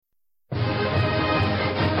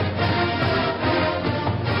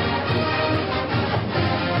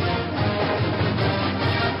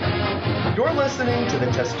listening to the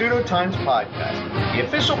Testudo Times Podcast, the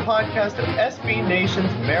official podcast of SB Nation's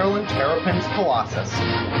Maryland Terrapins Colossus.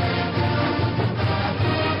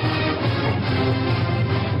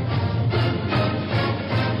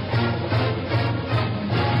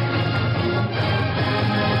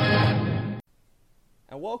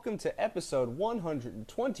 And welcome to episode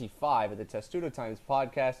 125 of the Testudo Times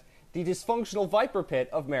Podcast, the dysfunctional Viper Pit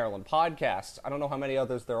of Maryland podcasts. I don't know how many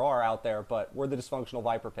others there are out there, but we're the dysfunctional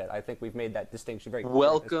Viper Pit. I think we've made that distinction very clear.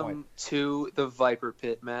 Welcome to the Viper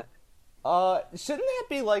Pit, Matt. Shouldn't that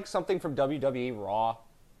be like something from WWE Raw?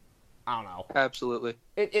 I don't know. Absolutely.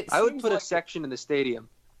 I would put a section in the stadium.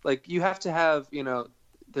 Like, you have to have,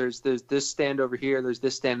 there's this stand over here, there's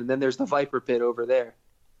this stand, and then there's the Viper Pit over there.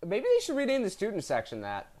 Maybe they should rename the student section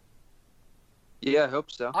that. Yeah, I hope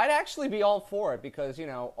so. I'd actually be all for it because,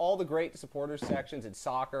 all the great supporters sections in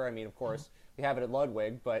soccer, I mean, of course, we have it at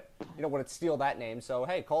Ludwig, but you don't want to steal that name. So,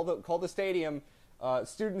 hey, call the stadium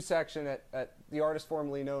student section at the artist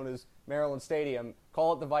formerly known as Maryland Stadium,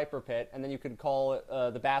 call it the Viper Pit, and then you could call it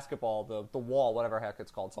the basketball, the wall, whatever heck it's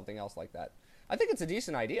called, something else like that. I think it's a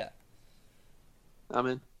decent idea. I'm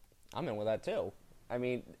in with that, too. I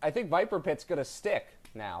mean, I think Viper Pit's going to stick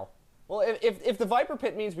now. Well, if the Viper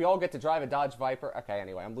Pit means we all get to drive a Dodge Viper... Okay,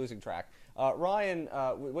 anyway, I'm losing track. Ryan,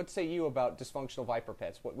 what say you about dysfunctional Viper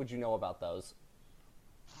Pits? What would you know about those?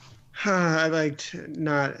 I liked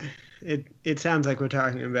not... It sounds like we're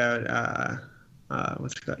talking about,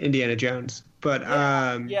 what's it called? Indiana Jones. But,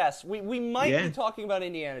 yes, we might be talking about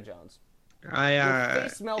Indiana Jones.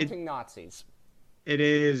 Face-melting Nazis. It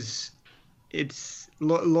is...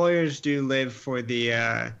 Lawyers do live for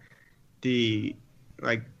the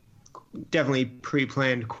definitely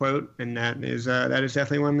pre-planned quote, and that is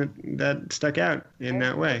definitely one that stuck out in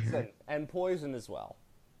that way. And poison as well.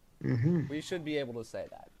 Mm-hmm. We should be able to say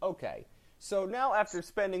that. Okay, so now after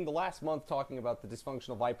spending the last month talking about the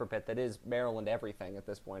dysfunctional Viper Pit that is Maryland everything at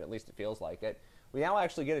this point, at least it feels like it, we now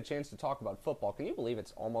actually get a chance to talk about football. Can you believe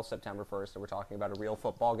it's almost September 1st and we're talking about a real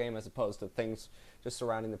football game as opposed to things just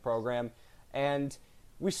surrounding the program? And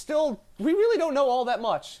we really don't know all that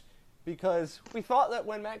much, because we thought that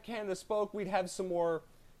when Matt Canada spoke, we'd have some more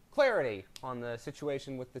clarity on the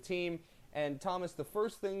situation with the team. And Thomas, the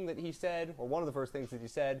first thing that he said, or one of the first things that he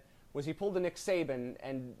said, was he pulled a Nick Saban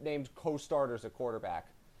and named co-starters at quarterback.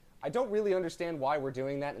 I don't really understand why we're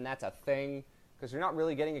doing that, and that's a thing, because you're not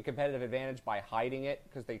really getting a competitive advantage by hiding it,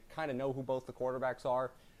 because they kind of know who both the quarterbacks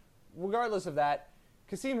are. Regardless of that,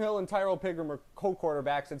 Kasim Hill and Tyrell Pigram are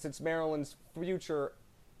co-quarterbacks, and since Maryland's future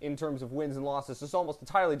in terms of wins and losses is almost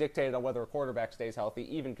entirely dictated on whether a quarterback stays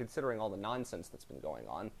healthy, even considering all the nonsense that's been going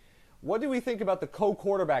on. What do we think about the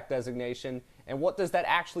co-quarterback designation, and what does that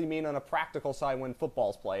actually mean on a practical side when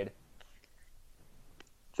football's played?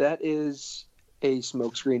 That is a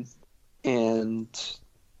smokescreen, and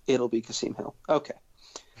it'll be Kasim Hill. Okay.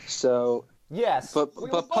 So yes, but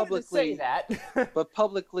publicly say that. but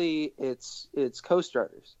publicly it's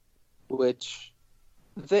co-starters, which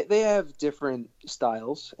they have different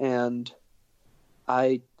styles, and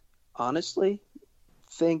I honestly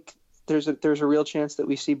think there's a real chance that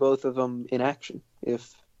we see both of them in action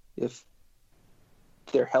if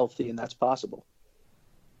they're healthy, and that's possible.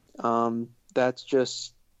 That's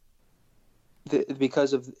just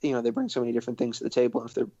because of they bring so many different things to the table, and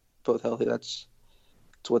if they're both healthy, that's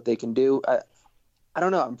what they can do. I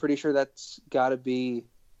don't know. I'm pretty sure that's got to be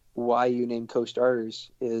why you name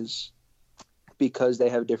co-starters, is because they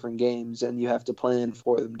have different games and you have to plan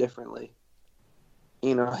for them differently.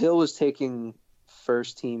 Hill was taking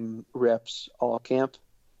first team reps all camp,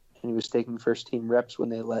 and he was taking first team reps when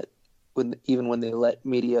they let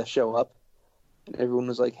media show up, and everyone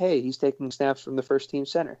was like, "Hey, he's taking snaps from the first team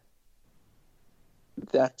center."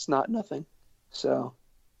 That's not nothing. So,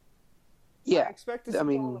 yeah, I expect to see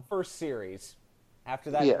in the first series. After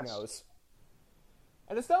that, yes. Who knows?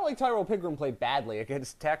 And it's not like Tyrell Pigram played badly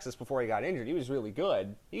against Texas before he got injured. He was really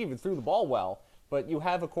good. He even threw the ball well. But you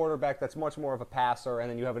have a quarterback that's much more of a passer, and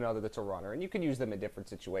then you have another that's a runner, and you can use them in different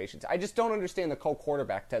situations. I just don't understand the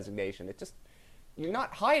co-quarterback designation. You're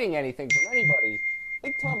not hiding anything from anybody. I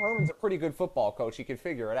think Tom Herman's a pretty good football coach. He can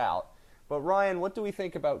figure it out. But Ryan, what do we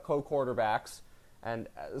think about co-quarterbacks? And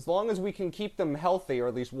as long as we can keep them healthy, or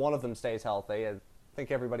at least one of them stays healthy, I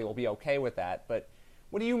think everybody will be okay with that. But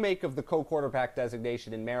what do you make of the co-quarterback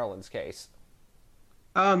designation in Maryland's case?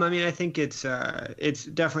 I think it's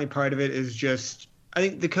definitely part of it is just, I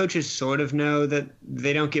think the coaches sort of know that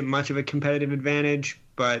they don't get much of a competitive advantage,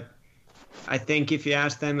 but I think if you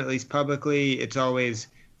ask them, at least publicly, it's always,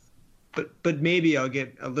 but maybe I'll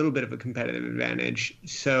get a little bit of a competitive advantage,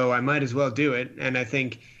 so I might as well do it. And I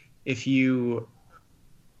think if you,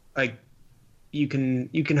 you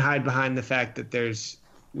can hide behind the fact that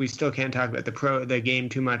we still can't talk about the game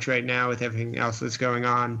too much right now with everything else that's going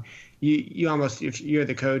on. You almost, if you're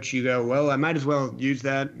the coach, you go, well, I might as well use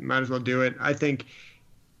that, might as well do it. I think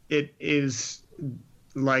it is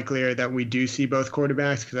likelier that we do see both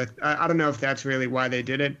quarterbacks, because I don't know if that's really why they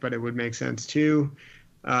did it, but it would make sense too.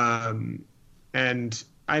 And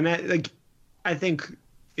I think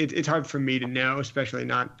it's hard for me to know, especially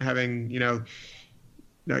not having,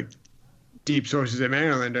 like deep sources at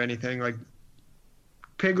Maryland or anything. Like,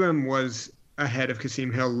 Pigram was ahead of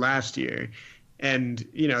Kasim Hill last year, and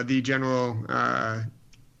the general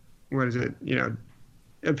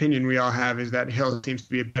opinion we all have is that Hill seems to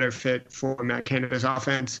be a better fit for Matt Canada's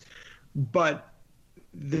offense. But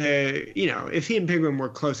if he and Pigram were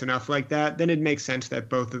close enough like that, then it makes sense that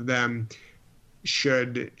both of them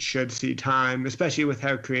should see time, especially with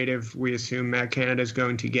how creative we assume Matt Canada is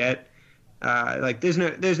going to get. There's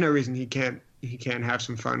no reason he can't have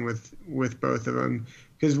some fun with both of them.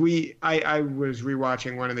 Because I was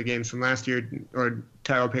rewatching one of the games from last year, or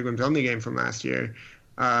Tyler Pigram's only game from last year,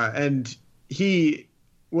 and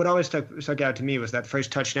what always stuck out to me was that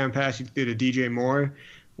first touchdown pass he threw to DJ Moore,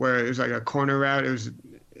 where it was like a corner route. It was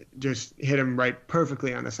just hit him right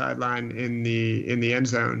perfectly on the sideline in the end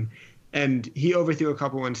zone, and he overthrew a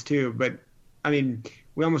couple ones too. But I mean,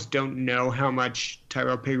 we almost don't know how much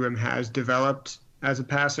Tyrell Pigram has developed as a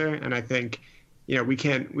passer, and I think we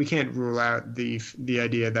can't rule out the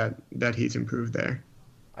idea that he's improved there.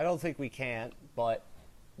 I don't think we can't, but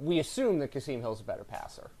we assume that Kasim Hill's a better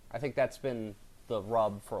passer. I think that's been the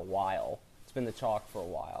rub for a while. It's been the chalk for a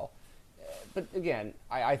while. But again,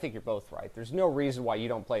 I think you're both right. There's no reason why you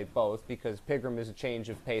don't play both, because Pigram is a change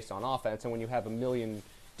of pace on offense, and when you have a million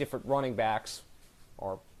different running backs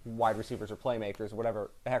or wide receivers or playmakers, whatever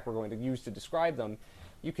the heck we're going to use to describe them,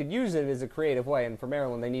 you could use it as a creative way, and for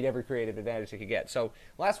Maryland, they need every creative advantage they could get. So,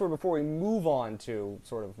 last word before we move on to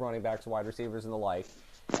sort of running backs, wide receivers, and the like.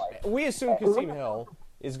 We assume Kasim Hill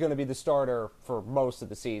is going to be the starter for most of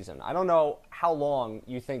the season. I don't know how long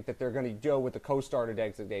you think that they're going to go with the co-starter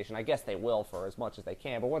designation. I guess they will for as much as they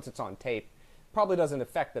can, but once it's on tape, probably doesn't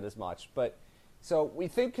affect it as much. But so we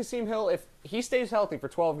think Kasim Hill, if he stays healthy for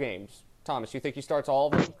 12 games, Thomas, you think he starts all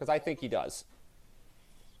of them? Because I think he does.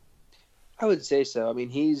 I would say so. I mean,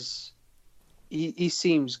 he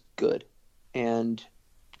seems good, and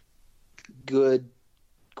good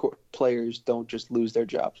players don't just lose their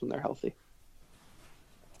jobs when they're healthy.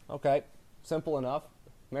 Okay, simple enough.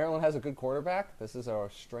 Maryland has a good quarterback. This is a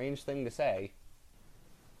strange thing to say,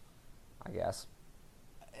 I guess.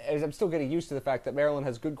 As I'm still getting used to the fact that Maryland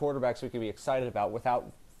has good quarterbacks we can be excited about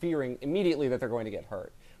without fearing immediately that they're going to get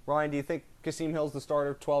hurt. Ryan, do you think Kasim Hill's the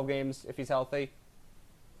starter 12 games if he's healthy?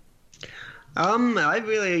 I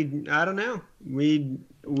don't know.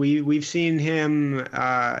 We've seen him,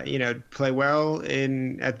 play well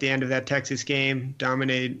at the end of that Texas game,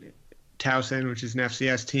 dominate Towson, which is an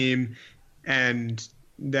FCS team, and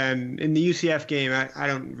then in the UCF game, I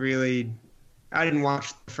didn't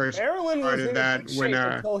watch the first Maryland part was of that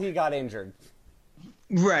until he got injured.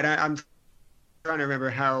 Right, I'm trying to remember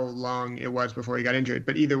how long it was before he got injured,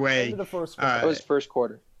 but either way, Into the first quarter. That was first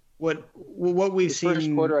quarter. What we've seen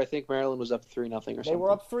first quarter, I think Maryland was up 3-0 or something. They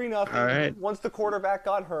were up 3-0. All right. Once the quarterback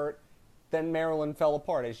got hurt, then Maryland fell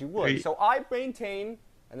apart, as you would. So I maintain,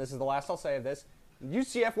 and this is the last I'll say of this,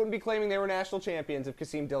 UCF wouldn't be claiming they were national champions if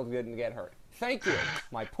Kasim Hill didn't get hurt. Thank you.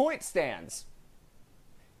 My point stands.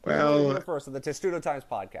 Well, the first of the Testudo Times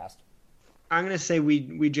podcast. I'm going to say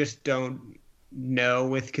we just don't know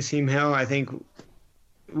with Kasim Hill. I think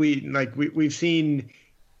we've seen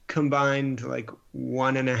combined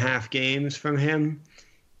 1.5 games from him,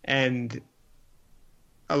 and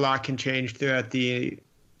a lot can change throughout the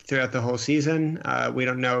whole season. We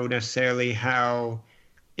don't know necessarily how,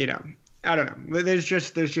 I don't know. There's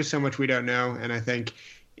just so much we don't know, and I think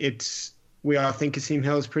we all think Kasim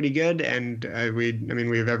Hill is pretty good, and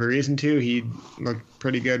we have every reason to. He looked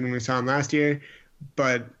pretty good when we saw him last year,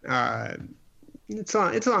 but it's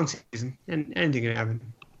a long season, and anything can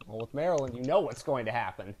happen. Well, with Maryland, you know what's going to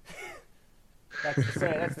happen.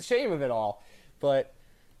 That's the shame of it all. But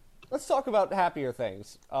let's talk about happier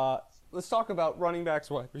things. Let's talk about running backs,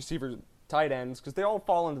 wide receivers, tight ends, because they all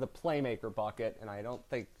fall into the playmaker bucket, and I don't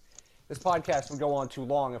think this podcast would go on too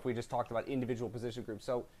long if we just talked about individual position groups.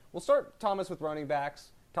 So we'll start, Thomas, with running backs.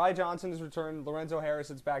 Ty Johnson has returned. Lorenzo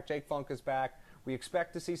Harrison's back. Jake Funk is back. We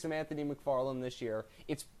expect to see some Anthony McFarland this year.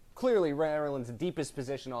 It's clearly Maryland's deepest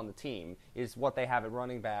position on the team is what they have at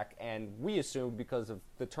running back, and we assume because of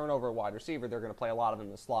the turnover at wide receiver, they're going to play a lot of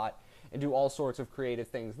in the slot and do all sorts of creative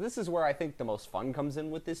things. This is where I think the most fun comes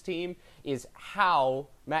in with this team, is how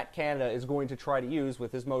Matt Canada is going to try to use,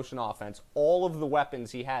 with his motion offense, all of the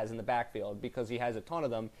weapons he has in the backfield, because he has a ton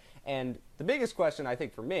of them. And the biggest question, I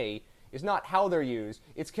think, for me, is not how they're used.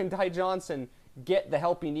 It's, can Ty Johnson get the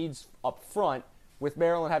help he needs up front, with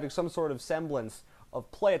Maryland having some sort of semblance of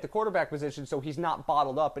play at the quarterback position, so he's not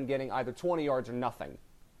bottled up and getting either 20 yards or nothing.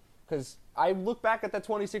 Because I look back at that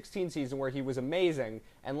 2016 season where he was amazing,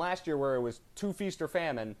 and last year where it was too feast or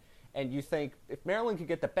famine, and you think if Maryland could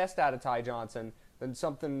get the best out of Ty Johnson, then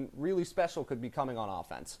something really special could be coming on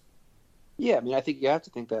offense. Yeah, I mean, I think you have to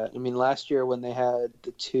think that. I mean, last year when they had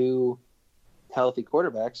the two healthy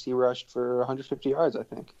quarterbacks, he rushed for 150 yards, I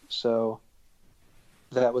think. So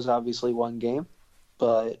that was obviously one game,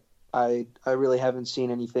 but I really haven't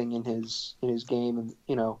seen anything in his game, and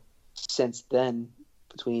since then,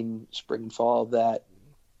 between spring and fall, that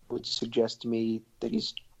would suggest to me that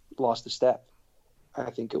he's lost a step. I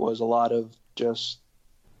think it was a lot of just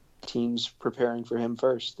teams preparing for him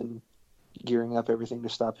first and gearing up everything to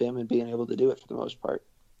stop him and being able to do it for the most part.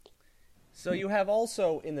 So you have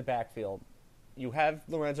also in the backfield, you have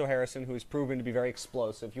Lorenzo Harrison, who's proven to be very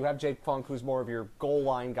explosive. You have Jake Funk, who's more of your goal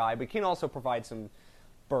line guy, but can also provide some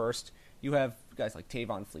burst. You have guys like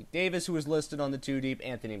Tavon Fleet-Davis, who is listed on the 2-deep.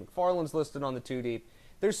 Anthony McFarland's listed on the 2-deep.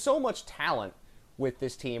 There's so much talent with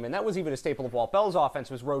this team, and that was even a staple of Walt Bell's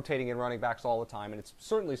offense, was rotating in running backs all the time, and it's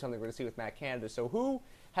certainly something we're going to see with Matt Canada. So who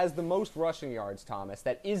has the most rushing yards, Thomas,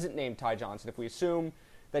 that isn't named Ty Johnson, if we assume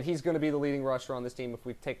that he's going to be the leading rusher on this team, if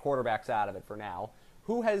we take quarterbacks out of it for now?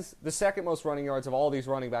 Who has the second most running yards of all these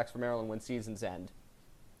running backs for Maryland when seasons end?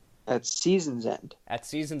 At season's end? At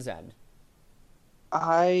season's end.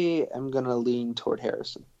 I am going to lean toward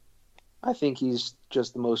Harrison. I think he's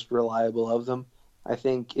just the most reliable of them. I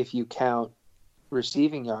think if you count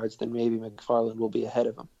receiving yards, then maybe McFarland will be ahead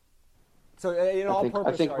of him. So,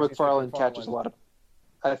 I think McFarland catches a lot of.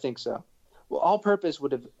 I think so. Well, all-purpose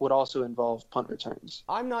would also involve punt returns.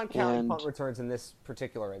 I'm not counting punt returns in this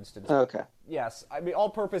particular instance. Okay. Yes, I mean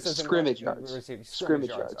all-purpose is scrimmage yards. Scrimmage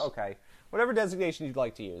yards. Okay, whatever designation you'd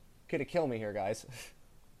like to use. Could kill me here, guys.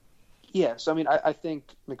 Yeah, so I mean, I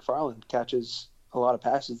think McFarland catches a lot of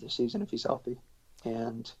passes this season if he's healthy,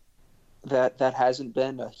 and that hasn't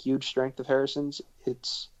been a huge strength of Harrison's.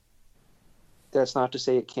 That's not to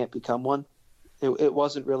say it can't become one. It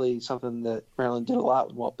wasn't really something that Maryland did a lot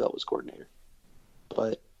when Walt Bell was coordinator,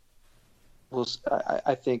 but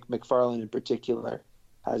I think McFarland in particular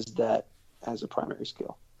has that as a primary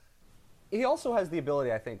skill. He also has the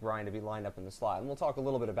ability, I think, Ryan, to be lined up in the slot, and we'll talk a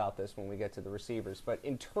little bit about this when we get to the receivers. But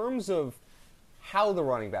in terms of how the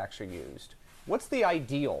running backs are used, what's the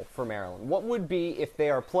ideal for Maryland? What would be, if they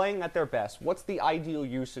are playing at their best, what's the ideal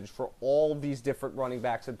usage for all these different running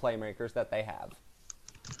backs and playmakers that they have?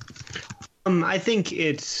 I think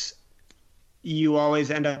you always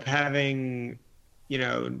end up having,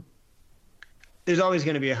 there's always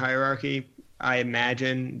going to be a hierarchy. I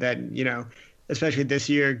imagine that, especially this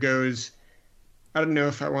year goes, I don't know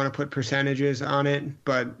if I want to put percentages on it,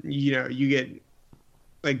 but, you get,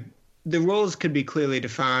 like, the roles could be clearly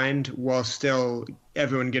defined while still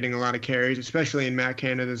everyone getting a lot of carries, especially in Matt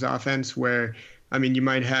Canada's offense where, I mean, you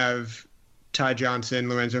might have Ty Johnson,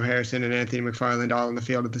 Lorenzo Harrison, and Anthony McFarland all on the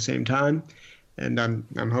field at the same time. And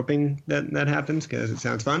I'm hoping that happens because it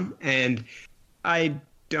sounds fun. And I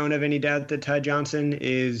don't have any doubt that Ty Johnson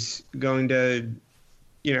is going to,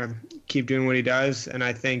 keep doing what he does. And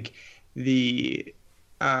I think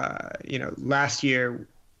last year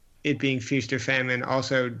it being feast or famine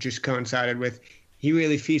also just coincided with he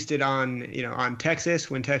really feasted on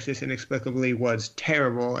Texas when Texas inexplicably was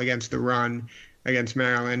terrible against the run against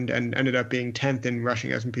Maryland and ended up being 10th in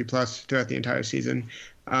rushing S&P plus throughout the entire season.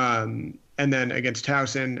 And then against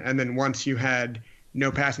Towson. And then once you had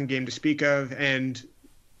no passing game to speak of and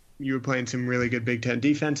you were playing some really good Big Ten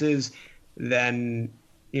defenses, then,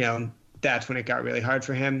 that's when it got really hard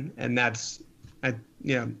for him. And I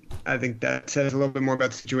think that says a little bit more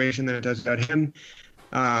about the situation than it does about him.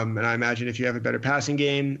 And I imagine if you have a better passing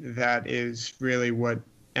game, that is really what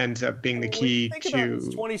ends up being the key to this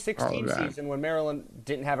 2016 season when Maryland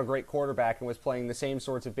didn't have a great quarterback and was playing the same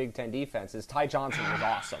sorts of Big Ten defenses. Ty Johnson was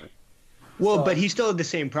awesome. Well, but he still had the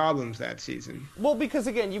same problems that season. Well, because,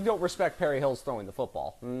 again, you don't respect Perry Hills throwing the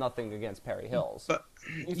football. Nothing against Perry Hills. But,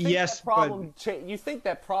 you think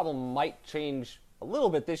that problem might change a little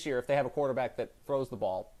bit this year if they have a quarterback that throws the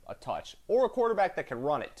ball a touch or a quarterback that can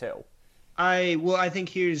run it, too. I think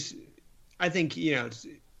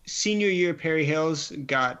senior year Perry Hills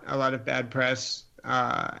got a lot of bad press,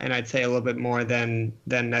 and I'd say a little bit more than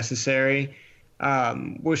necessary.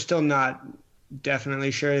 We're still not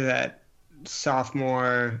definitely sure that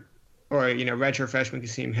sophomore or redshirt freshman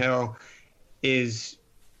Kasim Hill is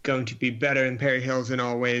going to be better than Perry Hills in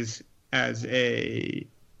all ways as a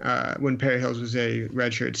when Perry Hills was a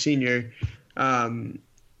redshirt senior.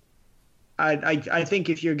 I think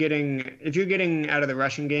if you're getting out of the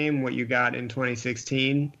rushing game what you got in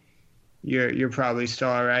 2016, you're probably still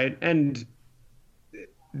all right. And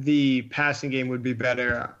the passing game would be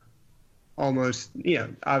better, almost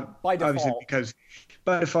by obviously default. because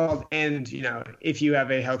by default. And if you have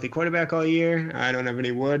a healthy quarterback all year, I don't have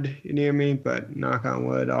any wood near me, but knock on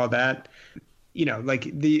wood, all that. Like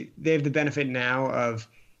they have the benefit now of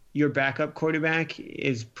your backup quarterback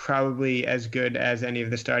is probably as good as any of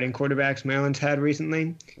the starting quarterbacks Maryland's had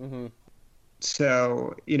recently. Mm-hmm.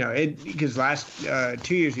 So, because last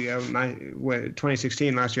 2 years ago,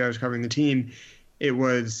 2016, last year I was covering the team, it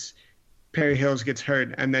was Perry Hills gets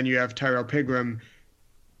hurt, and then you have Tyrell Pigram,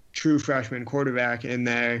 true freshman quarterback in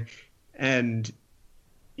there, and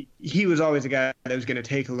he was always a guy that was going to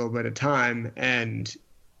take a little bit of time, and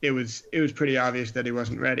it was pretty obvious that he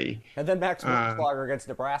wasn't ready. And then Max Williams-Lager against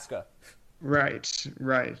Nebraska. Right.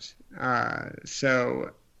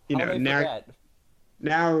 So Forget?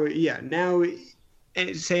 now,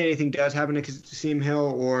 say anything does happen to Kasim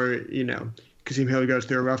Hill, or Kasim Hill goes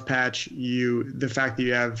through a rough patch, the fact that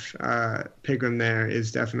you have Pigram there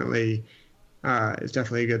is definitely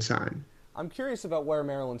a good sign. I'm curious about where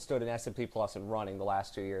Maryland stood in S&P Plus and running the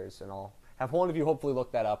last 2 years, and I'll have one of you hopefully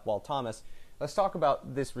look that up. While Thomas, let's talk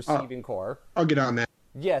about this receiving core. I'll get on that.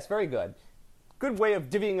 Yes, very good. Good way of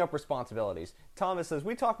divvying up responsibilities. Thomas says,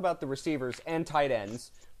 we talk about the receivers and tight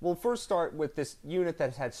ends. We'll first start with this unit that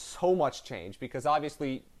has had so much change, because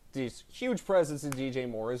obviously this huge presence in DJ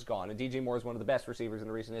Moore is gone, and DJ Moore is one of the best receivers in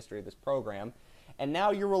the recent history of this program. And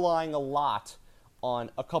now you're relying a lot on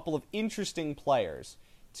a couple of interesting players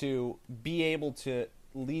to be able to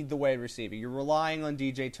lead the way receiving. You're relying on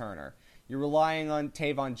DJ Turner. You're relying on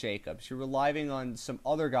Tavon Jacobs. You're relying on some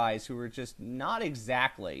other guys who are just not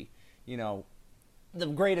exactly, the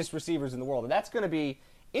greatest receivers in the world. And that's going to be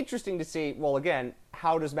interesting to see. Well, again,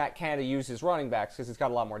 how does Matt Canada use his running backs? Because he's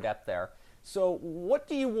got a lot more depth there. So what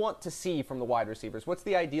do you want to see from the wide receivers? What's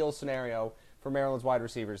the ideal scenario for Maryland's wide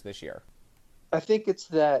receivers this year? I think it's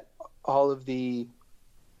that all of the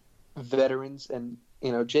veterans, and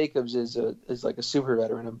Jacobs is like a super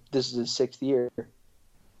veteran. This is his 6th year,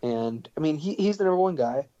 and I mean he's the number one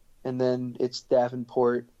guy, and then it's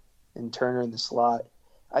Davenport and Turner in the slot.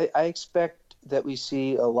 I expect that we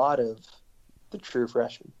see a lot of the true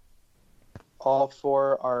freshmen. All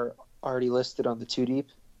 4 are already listed on the 2 deep.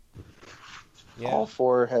 Yeah. All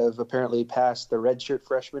 4 have apparently passed the redshirt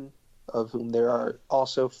freshmen, of whom there are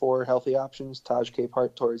also 4 healthy options. Taj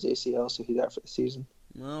Capehart tore his ACL, so he's out for the season.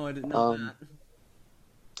 No, I didn't know that.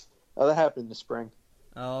 Oh, that happened in the spring.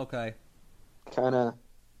 Oh, okay.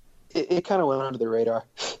 It kind of went under the radar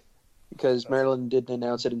because Maryland didn't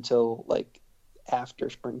announce it until after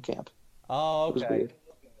spring camp. Oh, okay. It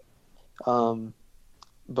was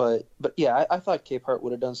weird. But yeah, I thought Capehart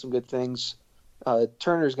would have done some good things.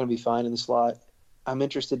 Turner's going to be fine in the slot. I'm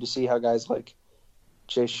interested to see how guys like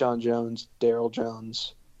Jay Sean Jones, Darrell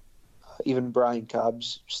Jones, even Brian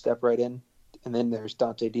Cobbs step right in. And then there's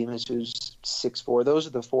Dante Demas, who's 6'4". Those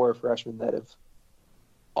are the 4 freshmen that have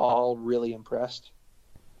all really impressed.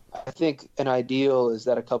 I think an ideal is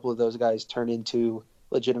that a couple of those guys turn into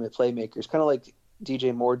legitimate playmakers, kind of like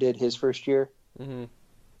DJ Moore did his first year. Mm-hmm.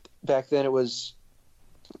 Back then it was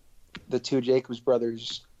the 2 Jacobs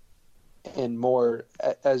brothers and Moore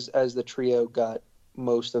as the trio got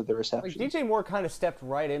most of the receptions. DJ Moore kind of stepped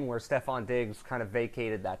right in where Stephon Diggs kind of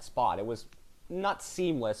vacated that spot. It was not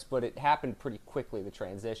seamless, but it happened pretty quickly, the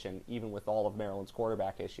transition, even with all of Maryland's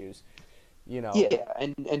quarterback issues. Yeah,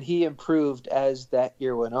 and he improved as that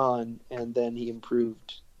year went on, and then he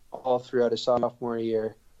improved all throughout his sophomore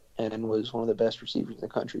year and was one of the best receivers in the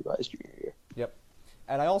country by his junior year. Yep.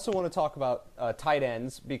 And I also want to talk about tight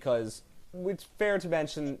ends, because it's fair to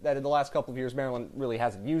mention that in the last couple of years, Maryland really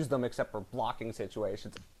hasn't used them except for blocking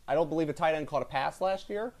situations. I don't believe a tight end caught a pass last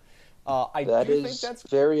year. That is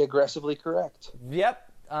very aggressively correct. Yep.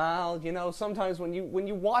 Sometimes when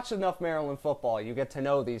you watch enough Maryland football, you get to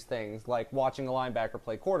know these things, like watching a linebacker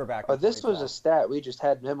play quarterback. This was a stat we just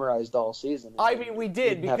had memorized all season. I mean, we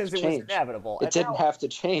did because it was inevitable. It didn't have to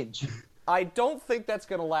change. I don't think that's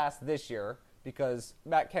going to last this year because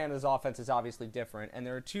Matt Canada's offense is obviously different, and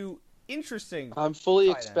there are 2 interesting. I'm fully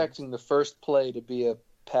expecting the first play to be a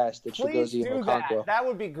pass to Please Chigozie do and that. Okonkwo. That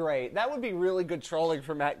would be great. That would be really good trolling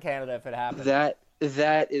for Matt Canada if it happened.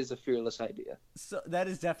 That is a fearless idea. So that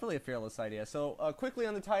is definitely a fearless idea. So quickly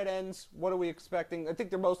on the tight ends, what are we expecting? I think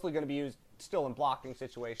they're mostly going to be used still in blocking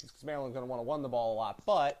situations because Maryland's going to want to run the ball a lot.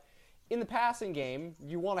 But in the passing game,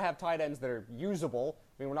 you want to have tight ends that are usable.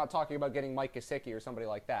 I mean, we're not talking about getting Mike Gesicki or somebody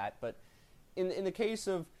like that. But in the case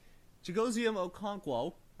of Chigozie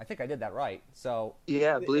Okonkwo, I think I did that right. So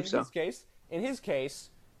yeah, I believe so. In his case,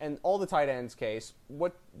 and all the tight ends' case,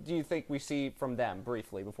 what do you think we see from them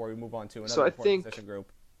briefly before we move on to another position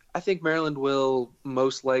group? I think Maryland will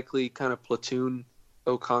most likely kind of platoon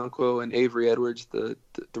Okonkwo and Avery Edwards, the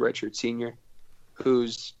redshirt senior,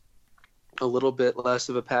 who's a little bit less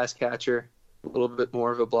of a pass catcher, a little bit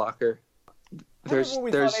more of a blocker. I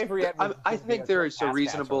think there's a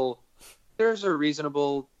reasonable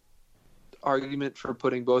argument for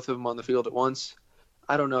putting both of them on the field at once.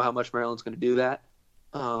 I don't know how much Maryland's going to do that,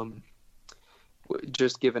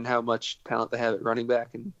 just given how much talent they have at running back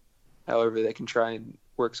and however they can try and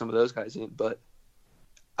work some of those guys in. But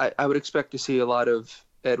I would expect to see a lot of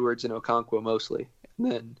Edwards and Okonkwo mostly.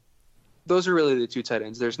 And then those are really the two tight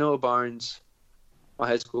ends. There's Noah Barnes, my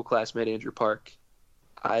high school classmate Andrew Park.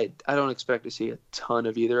 I don't expect to see a ton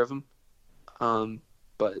of either of them,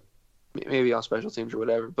 but maybe on special teams or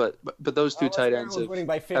whatever. But those two tight ends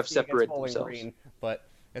have separated themselves. Green, but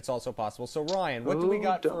it's also possible. So Ryan, what do we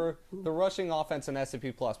got for the rushing offense in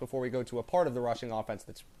S&P Plus before we go to a part of the rushing offense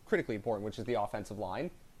that's critically important, which is the offensive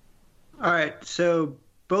line? All right, so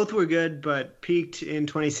both were good, but peaked in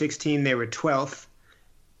 2016. They were 12th.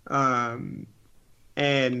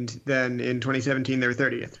 And then in 2017 they were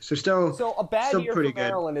 30th. So a bad year for good.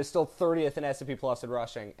 Maryland is still 30th in S&P Plus in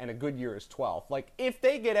rushing, and a good year is 12th. Like, if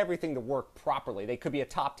they get everything to work properly, they could be a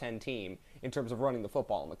top 10 team in terms of running the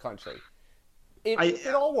football in the country.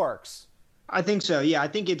 It all works. I think so. Yeah, I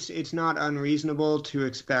think it's not unreasonable to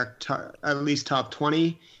expect at least top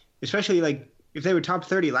 20, especially like if they were top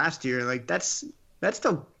 30 last year. Like that's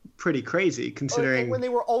still pretty crazy considering when they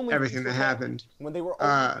were only everything that happened. When they were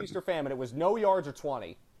only feast or famine, it was no yards or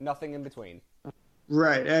 20, nothing in between.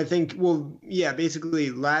 Right. I think, basically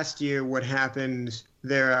last year what happened,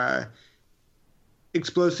 their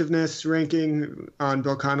explosiveness ranking on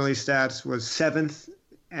Bill Connolly's stats was 7th,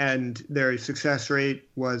 and their success rate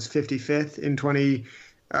was 55th in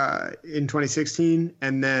 2016,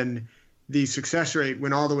 and then the success rate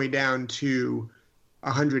went all the way down to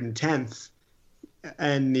 110th.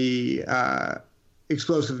 And the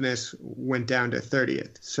explosiveness went down to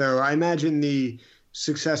 30th. So I imagine the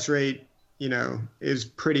success rate, is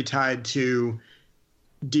pretty tied to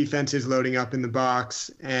defenses loading up in the box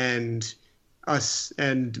and us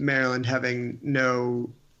and Maryland having no,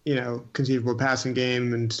 conceivable passing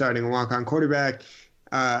game and starting a walk-on quarterback.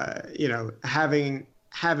 Having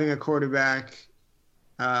a quarterback,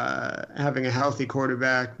 having a healthy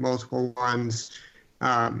quarterback, multiple ones.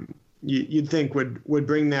 You'd think would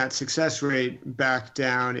bring that success rate back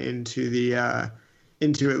down into the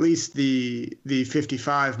into at least the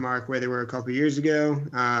 55 mark where they were a couple of years ago.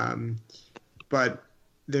 But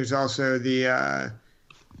there's also the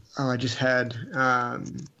I just had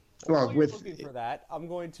looking for that, I'm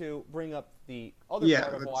going to bring up the other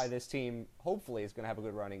part of why this team hopefully is going to have a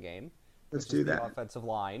good running game. Let's do that. The offensive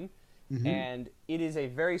line. Mm-hmm. And it is a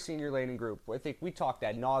very senior-laden group. I think we talked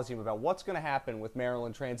ad nauseum about what's going to happen with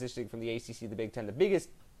Maryland transitioning from the ACC to the Big Ten. The biggest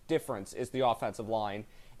difference is the offensive line.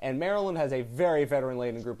 And Maryland has a very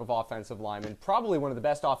veteran-laden group of offensive linemen, probably one of the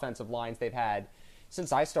best offensive lines they've had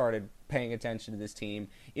since I started paying attention to this team.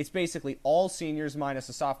 It's basically all seniors minus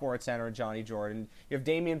a sophomore at center, Johnny Jordan. You have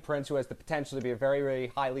Damian Prince, who has the potential to be a very, very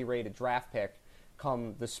highly rated draft pick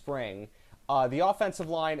come the spring. The offensive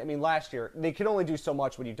line, last year, they could only do so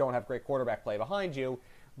much when you don't have great quarterback play behind you,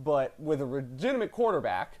 but with a legitimate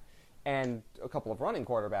quarterback and a couple of running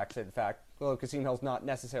quarterbacks, in fact, although Kasim Hill's not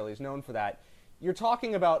necessarily as known for that, you're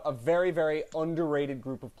talking about a very, very underrated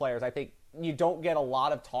group of players. I think you don't get a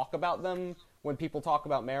lot of talk about them when people talk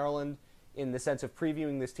about Maryland in the sense of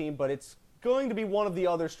previewing this team, but it's going to be one of the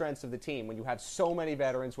other strengths of the team when you have so many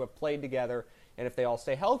veterans who have played together, and if they all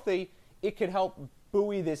stay healthy, it could help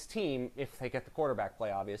buoy this team if they get the quarterback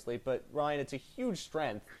play, obviously. But, Ryan, it's a huge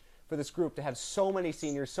strength for this group to have so many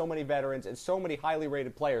seniors, so many veterans, and so many highly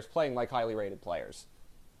rated players playing like highly rated players.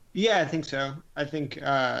 Yeah, I think so. I think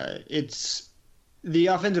it's the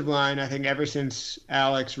offensive line. I think ever since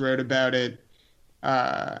Alex wrote about it,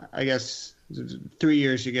 I guess 3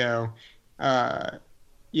 years ago,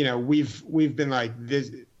 we've been like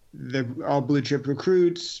this. They're all blue chip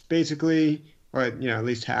recruits, basically, or at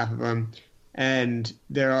least half of them. And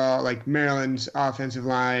they're all like Maryland's offensive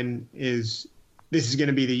line is this is going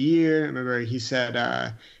to be the year. I remember he said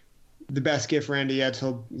the best gift Randy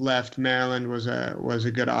Edsall left Maryland was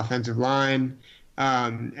a good offensive line.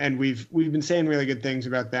 And we've been saying really good things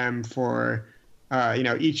about them for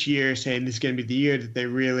each year, saying this is going to be the year that they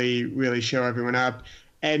really, really show everyone up.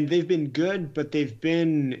 And they've been good, but they've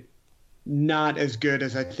been not as good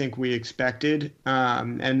as I think we expected.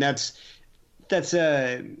 And that's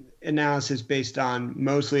a analysis based on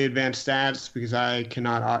mostly advanced stats, because I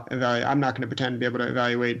cannot evaluate. I'm not going to pretend to be able to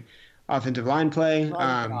evaluate offensive line play.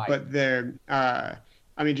 But they're,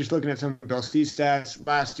 just looking at some of Bill C's stats,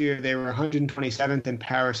 last year they were 127th in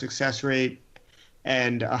power success rate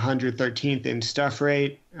and 113th in stuff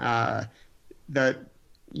rate. That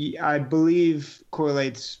I believe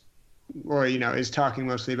correlates, or is talking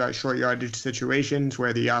mostly about short yardage situations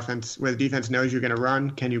where the defense knows you're going to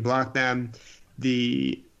run. Can you block them?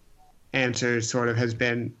 The answer sort of has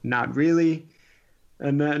been not really.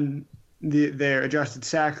 And then their adjusted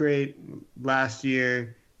sack rate last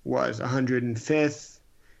year was 105th.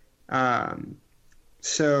 And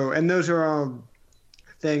those are all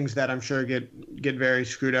things that I'm sure get very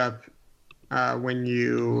screwed up when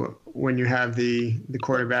you have the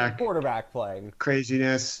quarterback playing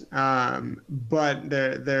craziness. But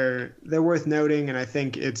they're worth noting, and I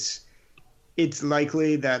think it's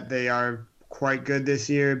likely that they are quite good this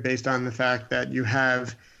year based on the fact that you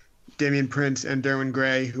have Damian Prince and Derwin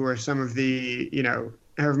Gray, who are some of the,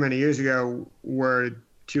 however many years ago were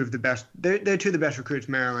two of the best. They're two of the best recruits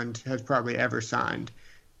Maryland has probably ever signed.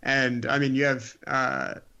 And you have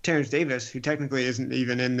Terrence Davis, who technically isn't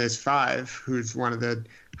even in this five, who's one of the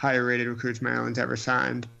higher rated recruits Maryland's ever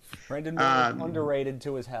signed. Brendan Miller, underrated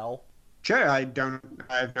to his hell. Sure, I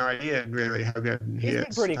have no idea really how good he is.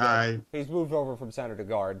 He's been pretty good. He's moved over from center to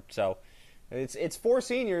guard, so it's four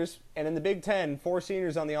seniors, and in the Big Ten, four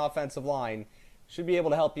seniors on the offensive line should be able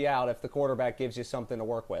to help you out if the quarterback gives you something to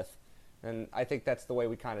work with. And I think that's the way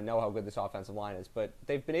we kind of know how good this offensive line is. But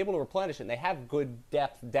they've been able to replenish it, and they have good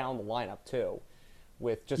depth down the lineup, too,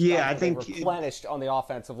 with just I think replenished on the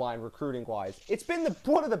offensive line recruiting-wise. It's been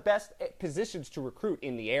one of the best positions to recruit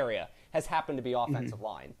in the area, has happened to be offensive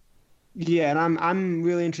line. Yeah, and I'm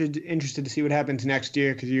really interested to see what happens next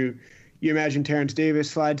year, because you imagine Terrence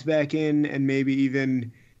Davis slides back in, and maybe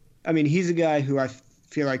even, he's a guy who I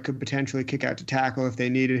feel like could potentially kick out to tackle if they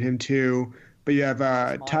needed him to. But you have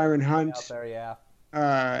Tyron Hunt. Out there, yeah.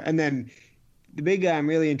 And then the big guy I'm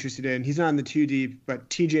really interested in, he's not in the too deep, but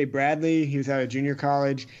TJ Bradley, he was out of junior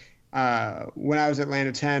college. When I was at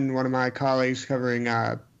Atlanta 10, one of my colleagues covering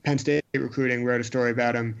Penn State recruiting wrote a story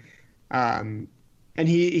about him. And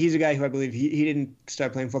he's a guy who I believe he didn't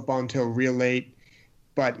start playing football until real late,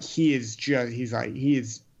 but he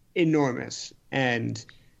is enormous. And,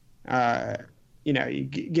 you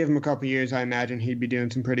give him a couple years, I imagine he'd be doing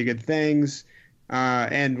some pretty good things.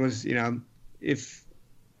 And was, if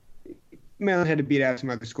Maryland had to beat out some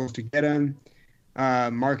other schools to get him.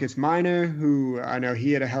 Marcus Minor, who I know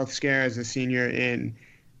he had a health scare as a senior in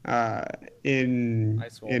high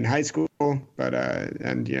school, but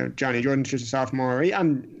and Johnny Jordan's just a sophomore.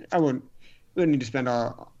 I wouldn't need to spend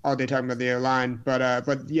all day talking about the line,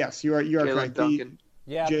 but yes, you are correct.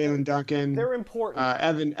 Yeah, Jalen Duncan. They're important.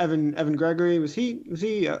 Evan Gregory, was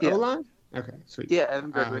he O-line? Okay, sweet. Yeah, Evan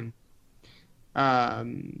Gregory.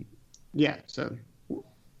 So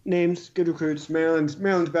names, good recruits. Maryland's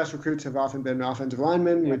best recruits have often been offensive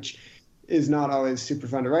linemen, which is not always super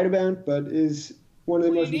fun to write about, but is one of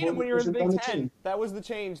the most important when you're in the Big Ten. team. That was the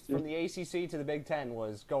change from the ACC to the Big Ten,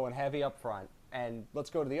 was going heavy up front. And let's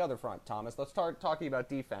go to the other front, Thomas. Let's start talking about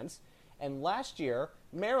defense. And last year,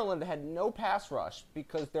 Maryland had no pass rush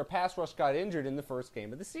because their pass rush got injured in the first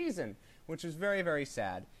game of the season, which was very, very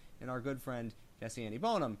sad. And our good friend Jesse Andy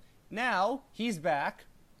Bonham. Now, he's back.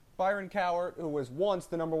 Byron Cowart, who was once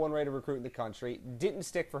the number one rated recruit in the country, didn't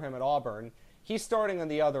stick for him at Auburn. He's starting on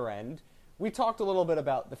the other end. We talked a little bit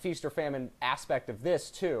about the feast or famine aspect of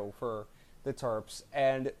this, too, for the Terps.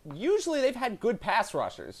 And usually they've had good pass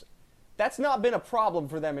rushers. That's not been a problem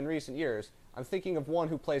for them in recent years. I'm thinking of one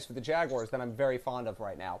who plays for the Jaguars that I'm very fond of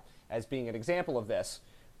right now as being an example of this.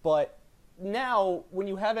 But now, when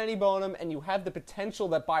you have Andy Bonham and you have the potential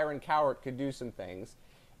that Byron Cowart could do some things,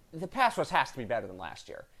 the pass rush has to be better than last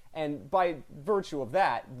year. And by virtue of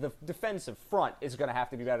that, the defensive front is going to have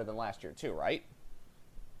to be better than last year too, right?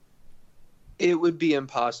 It would be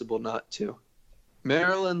impossible not to.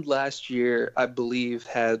 Maryland last year, I believe,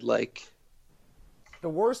 had the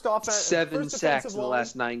worst offense, 7 sacks in the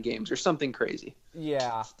last 9 games or something crazy.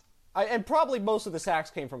 Yeah. And probably most of the sacks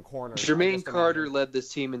came from corners. Jermaine Carter led this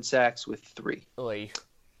team in sacks with 3. Oy.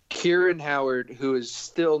 Kieran Howard, who is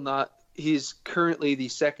still not he's currently the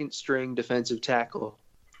second string defensive tackle,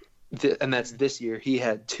 and that's this year. He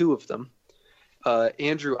had 2 of them.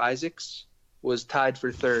 Andrew Isaacs was tied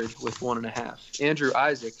for third with 1.5. Andrew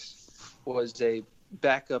Isaacs was a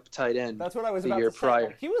backup tight end. That's what I was the about year to say.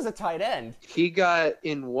 prior. He was a tight end. He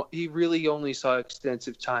really only saw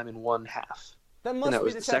extensive time in 1/2. That must be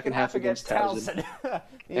was the second half against Townsend.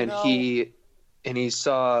 He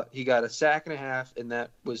got a sack and a half, and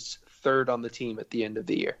that was third on the team at the end of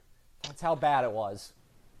the year. That's how bad it was.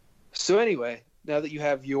 So anyway, now that you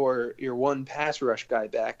have your one pass rush guy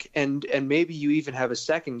back, and maybe you even have a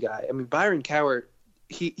second guy. I mean, Byron Cowart,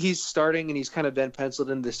 he's starting, and he's kind of been penciled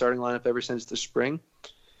into the starting lineup ever since the spring,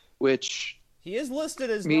 which he is listed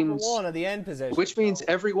as number 1 at the end position. Which means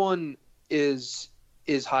everyone is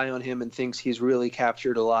high on him and thinks he's really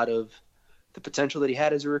captured a lot of the potential that he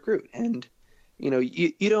had as a recruit. And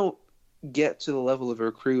you don't get to the level of a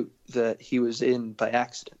recruit that he was in by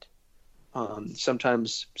accident.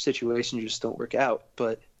 Sometimes situations just don't work out,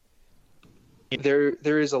 but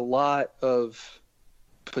there is a lot of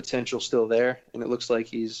potential still there, and it looks like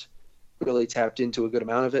he's really tapped into a good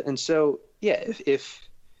amount of it. And so, yeah, if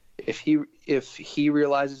he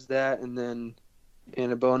realizes that, and then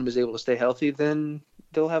Bowen is able to stay healthy, then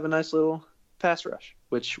they'll have a nice little pass rush,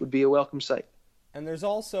 which would be a welcome sight. And there's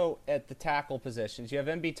also, at the tackle positions, you have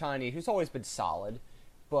MB Tiny, who's always been solid,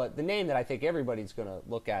 but the name that I think everybody's going to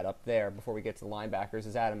look at up there before we get to the linebackers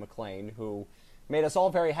is Adam McLean, who made us all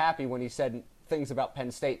very happy when he said things about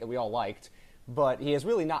Penn State that we all liked, but he has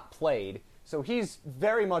really not played. So he's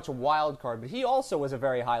very much a wild card, but he also was a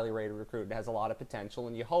very highly rated recruit and has a lot of potential,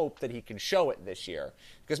 and you hope that he can show it this year.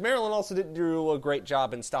 Because Maryland also didn't do a great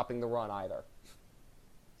job in stopping the run either.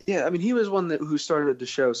 Yeah, I mean, he was one who started to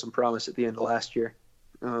show some promise at the end of last year.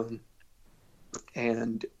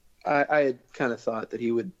 And I had kind of thought that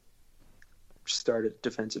he would start at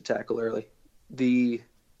defensive tackle early.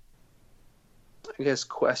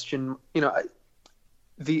 Question,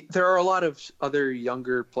 there are a lot of other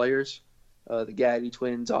younger players, the Gaddy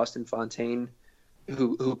twins, Austin Fontaine,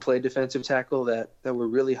 who played defensive tackle that were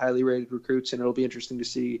really highly rated recruits, and it'll be interesting to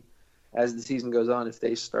see as the season goes on if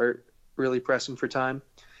they start really pressing for time.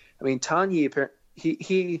 I mean, Tanyi,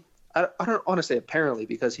 I don't want to say apparently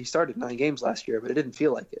because he started 9 games last year, but it didn't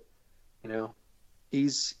feel like it.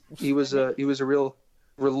 He was a real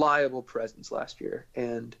reliable presence last year,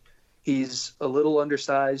 and he's a little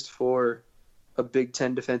undersized for a Big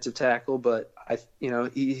Ten defensive tackle, but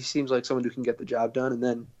he seems like someone who can get the job done. And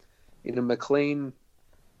then, McLean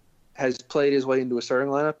has played his way into a starting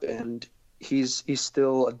lineup, and he's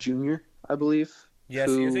still a junior, I believe.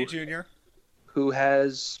 Yes, he is a junior who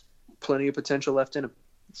has plenty of potential left in him.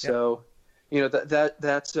 So,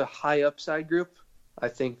 that's a high upside group. I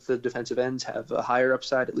think the defensive ends have a higher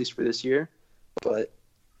upside, at least for this year, but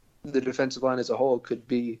the defensive line as a whole could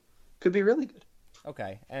be really good.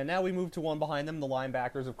 Okay, and now we move to one behind them, the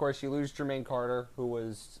linebackers. Of course, you lose Jermaine Carter, who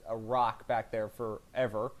was a rock back there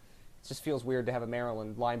forever. It just feels weird to have a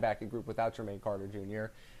Maryland linebacking group without Jermaine Carter Jr.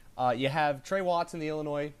 You have Trey Watson, the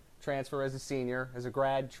Illinois transfer as a senior, as a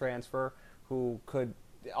grad transfer, who could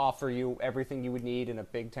offer you everything you would need in a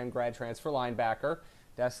Big Ten grad transfer linebacker.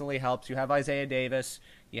 Definitely helps. You have Isaiah Davis.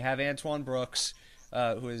 You have Antoine Brooks,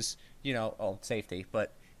 who is, safety.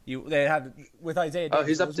 But they have with Isaiah Davis. Oh,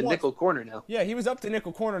 he's up to nickel corner now. Yeah, he was up to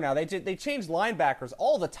nickel corner now. They changed linebackers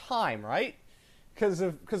all the time, right? Because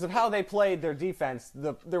of how they played their defense.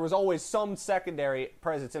 There was always some secondary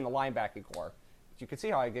presence in the linebacking core. You can see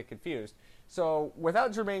how I get confused. So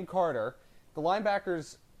without Jermaine Carter, the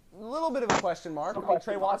linebackers, a little bit of a question mark. I mean,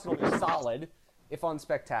 Trey Watson will be solid, if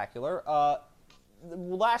unspectacular.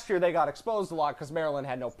 Last year they got exposed a lot because Maryland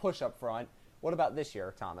had no push up front. What about this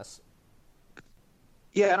year, Thomas?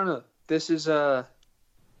 Yeah, I don't know. This is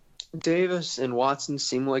Davis and Watson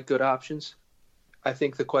seem like good options. I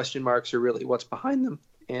think the question marks are really what's behind them.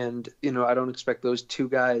 And, I don't expect those 2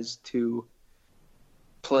 guys to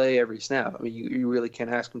play every snap. I mean, you really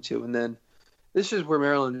can't ask them to. And then this is where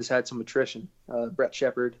Maryland has had some attrition. Brett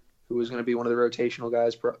Shepard, who was going to be one of the rotational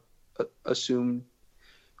guys, assumed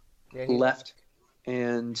left.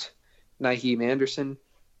 And Naheem Anderson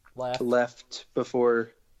left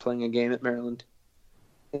before playing a game at Maryland.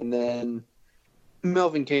 And then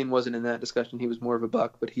Melvin Cain wasn't in that discussion. He was more of a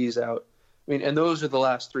buck, but he's out. I mean, and those are the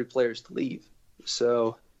last 3 players to leave.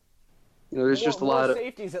 So, there's just a lot of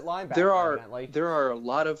safeties at linebacker. There are a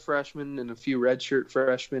lot of freshmen and a few redshirt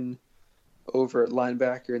freshmen over at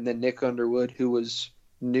linebacker, and then Nick Underwood, who was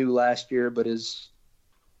new last year but is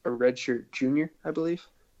a redshirt junior, I believe.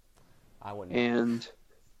 I wouldn't. And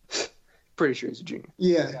pretty sure he's a junior.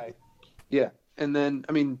 Yeah. Okay. Yeah. And then,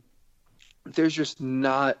 I mean, there's just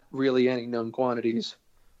not really any known quantities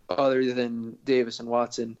other than Davis and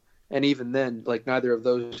Watson. And even then, like, neither of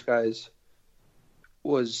those guys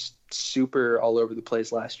was super all over the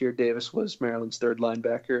place last year. Davis was Maryland's third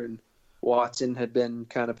linebacker, and Watson had been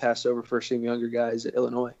kind of passed over for some younger guys at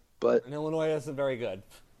Illinois. And Illinois isn't very good.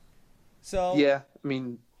 So yeah, I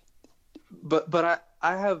mean, but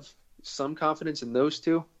I have some confidence in those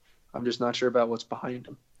two. I'm just not sure about what's behind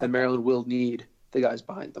them. And Maryland will need the guys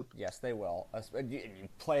behind them. Yes, they will. You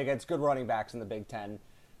play against good running backs in the Big Ten.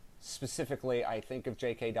 Specifically, I think of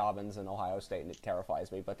J.K. Dobbins and Ohio State, and it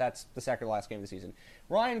terrifies me. But that's the second to last game of the season.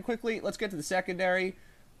 Ryan, quickly, let's get to the secondary.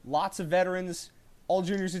 Lots of veterans, all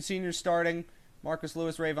juniors and seniors starting. Marcus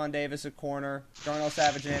Lewis, Rayvon Davis at corner. Darnell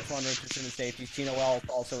Savage and Antoine Richardson at safeties. Tino Wells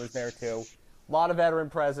also is there, too. A lot of veteran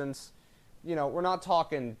presence. You know, we're not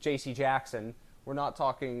talking J.C. Jackson. We're not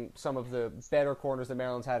talking some of the better corners that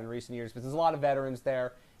Maryland's had in recent years, but there's a lot of veterans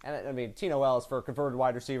there. And, I mean, Tino Wells for a converted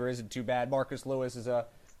wide receiver isn't too bad. Marcus Lewis is a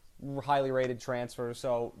highly rated transfer.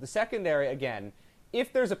 So the secondary, again,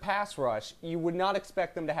 if there's a pass rush, you would not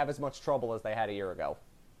expect them to have as much trouble as they had a year ago.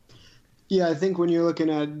 Yeah, I think when you're looking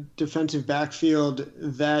at defensive backfield,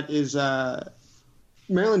 that is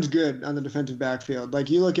Maryland's good on the defensive backfield. Like,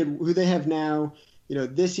 you look at who they have now, you know,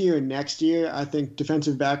 this year and next year, I think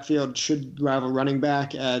defensive backfield should rival running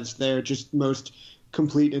back as their just most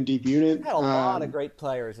complete and deep unit. They've had a lot of great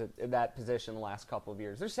players at that position the last couple of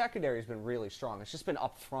years. Their secondary has been really strong. It's just been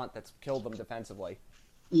up front that's killed them defensively.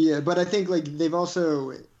 Yeah, but I think like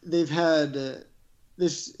they've had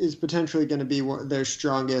this is potentially going to be their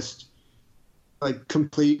strongest like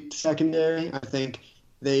complete secondary. I think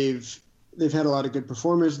they've had a lot of good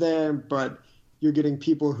performers there, but you're getting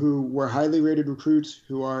people who were highly rated recruits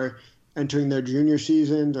who are entering their junior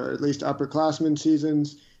seasons or at least upperclassmen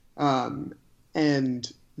seasons. And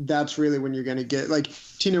that's really when you're going to get like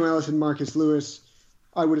Tino Ellis and Marcus Lewis,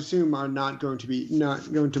 I would assume are not going to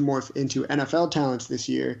morph into NFL talents this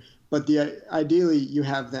year. But ideally you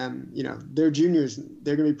have them, you know, they're juniors.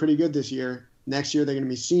 They're going to be pretty good this year. Next year, they're going to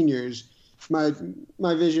be seniors. My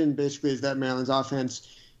vision basically is that Maryland's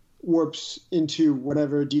offense warps into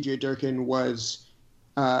whatever DJ Durkin was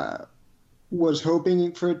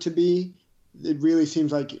hoping for it to be. It really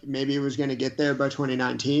seems like maybe it was going to get there by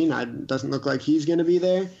 2019. It doesn't look like he's going to be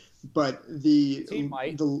there, but the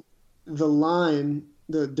line,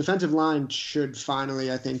 the defensive line should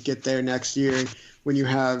finally, I think, get there next year when you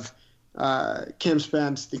have Cam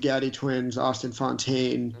Spence, the Gaddy twins, Austin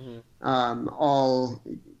Fontaine, all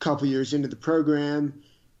a couple years into the program,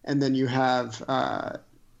 and then you have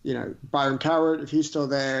Byron Cowart, if he's still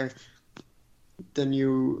there. Then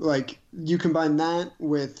you combine that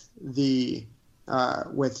with the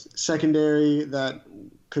with secondary that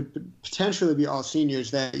could potentially be all seniors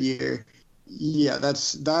that year. Yeah,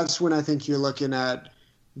 that's when I think you're looking at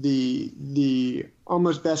the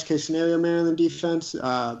almost best case scenario Maryland defense.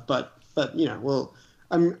 But you know, well,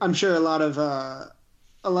 I'm sure a lot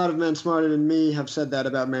of men smarter than me have said that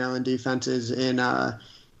about Maryland defenses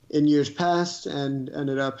in years past and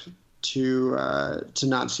ended up to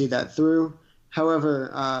not see that through.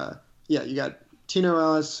 However, you got Tino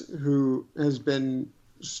Ellis, who has been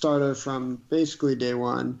starter from basically day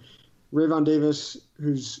one. Rayvon Davis,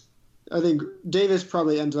 I think Davis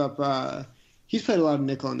probably ends up he's played a lot of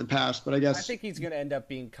nickel in the past, but I think he's going to end up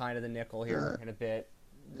being kind of the nickel here in a bit.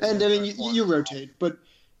 And I mean, you rotate, but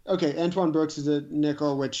okay, Antoine Brooks is a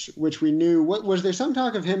nickel, which we knew. What was there some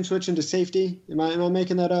talk of him switching to safety? Am I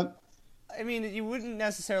making that up? I mean, you wouldn't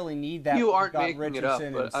necessarily need that. You aren't making it up,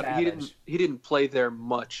 but he didn't play there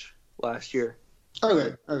much last year.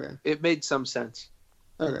 Okay. It made some sense.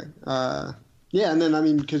 Okay. Yeah, and then, I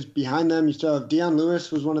mean, because behind them, you still have Deion Lewis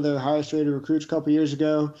was one of their highest rated recruits a couple years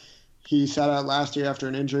ago. He sat out last year after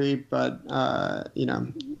an injury, but,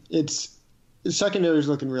 the secondary is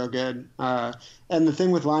looking real good. And the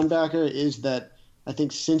thing with linebacker is that I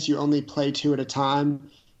think since you only play two at a time,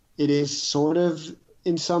 it is sort of,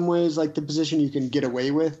 in some ways, like the position you can get away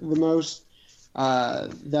with the most.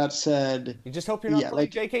 That said, you just hope you're not playing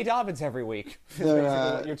J.K. Dobbins every week. Is basically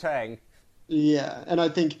what you're saying. Yeah, and I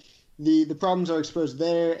think the problems are exposed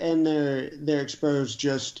there, and they're exposed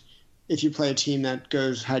just if you play a team that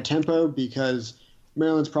goes high tempo, because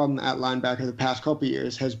Maryland's problem at linebacker the past couple of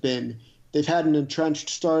years has been they've had an entrenched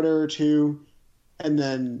starter or two, and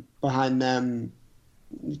then behind them,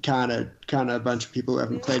 kind of a bunch of people who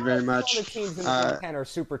haven't played very much. All the teams in the Big Ten are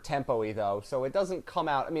super tempo-y, though, so it doesn't come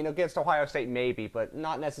out. I mean, against Ohio State maybe, but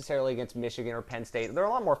not necessarily against Michigan or Penn State. There are a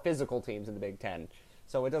lot more physical teams in the Big Ten,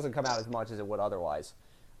 so it doesn't come out as much as it would otherwise.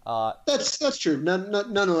 That's true.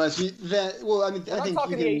 Nonetheless, I I'm think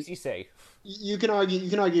talking the ACC. You can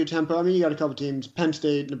argue tempo. I mean, you got a couple teams. Penn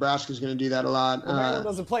State, Nebraska's going to do that a lot. Well, Maryland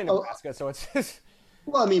doesn't play Nebraska, so it's.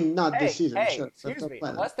 Well, I mean, not this season. Excuse me.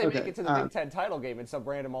 Unless they make it to the Big Ten title game in some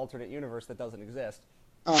random alternate universe that doesn't exist.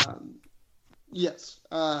 Yes,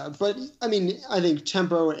 but I mean, I think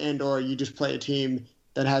tempo or you just play a team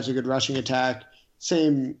that has a good rushing attack.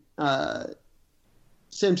 Same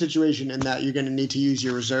situation in that you're going to need to use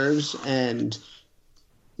your reserves. And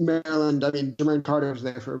Maryland, I mean, Jermaine Carter was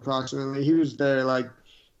there for approximately. He was there like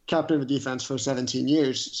captain of the defense for 17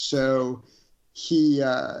 years. So he.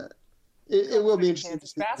 It will be interesting.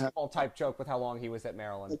 Kansas basketball type joke with how long he was at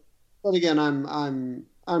Maryland. But again, I'm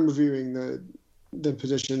reviewing the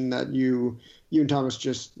position that you and Thomas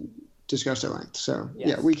just discussed at length. So yes.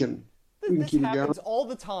 Yeah, we can keep it going. This happens all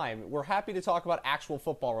the time. We're happy to talk about actual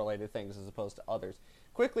football related things as opposed to others.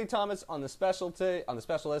 Quickly, Thomas, on the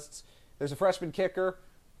specialists, there's a freshman kicker.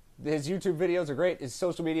 His YouTube videos are great. His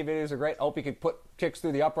social media videos are great. I hope he can put kicks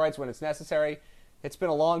through the uprights when it's necessary. It's been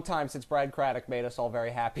a long time since Brad Craddock made us all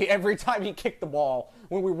very happy. Every time he kicked the ball,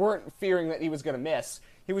 when we weren't fearing that he was going to miss,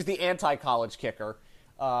 he was the anti-college kicker.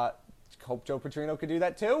 Hope Joe Petrino could do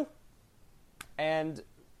that too. And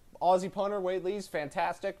Aussie punter Wade Lee's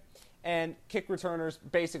fantastic. And kick returners,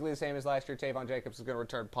 basically the same as last year. Tavon Jacobs is going to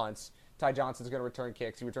return punts. Ty Johnson's going to return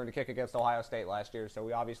kicks. He returned a kick against Ohio State last year. So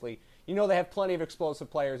we obviously, they have plenty of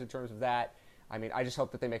explosive players in terms of that. I mean, I just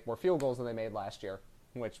hope that they make more field goals than they made last year,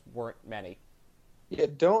 which weren't many. Yeah,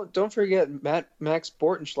 don't forget Max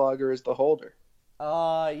Bortenschlager is the holder.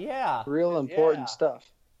 Yeah. Real important stuff.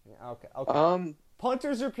 Yeah, okay.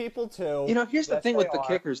 Punters are people too. Here's the thing with the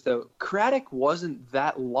kickers though. Craddock wasn't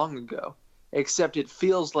that long ago, except it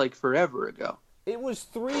feels like forever ago. It was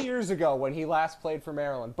 3 years ago when he last played for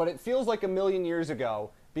Maryland, but it feels like a million years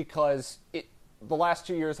ago because the last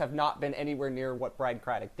 2 years have not been anywhere near what Brad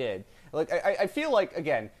Craddock did. Like I feel like,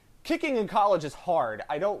 again, kicking in college is hard.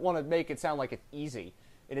 I don't want to make it sound like it's easy.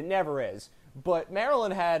 It never is. But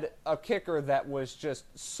Maryland had a kicker that was just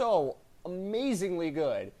so amazingly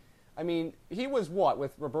good. I mean, he was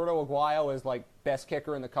with Roberto Aguayo as like best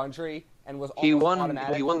kicker in the country and was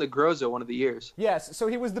automatic. He won the Groza one of the years. Yes, so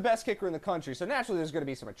he was the best kicker in the country. So naturally there's going to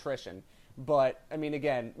be some attrition. But, I mean,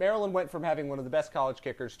 again, Maryland went from having one of the best college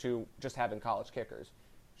kickers to just having college kickers.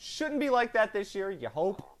 Shouldn't be like that this year, you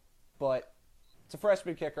hope. But it's a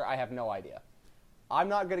freshman kicker. I have no idea. I'm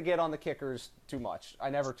not going to get on the kickers too much. I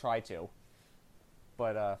never try to.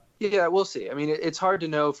 But yeah, we'll see. I mean, it's hard to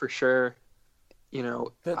know for sure.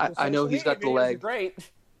 I know he's got the leg.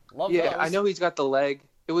 Great. Love those. I know he's got the leg.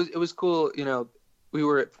 It was cool. We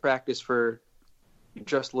were at practice for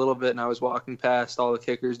just a little bit, and I was walking past all the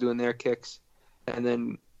kickers doing their kicks, and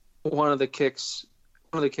then one of the kicks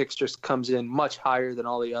just comes in much higher than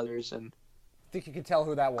all the others, and I think you can tell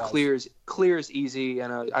who that was. Clears easy,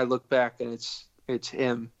 and I look back and it's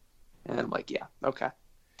him, and I'm like, yeah, okay.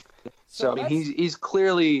 So I mean, he's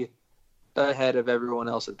clearly ahead of everyone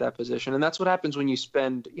else at that position, and that's what happens when you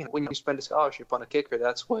spend a scholarship on a kicker.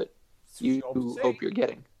 That's what you hope you're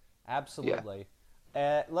getting. Absolutely.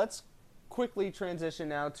 Yeah. Let's quickly transition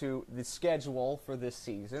now to the schedule for this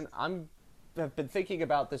season. I've been thinking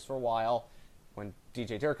about this for a while. When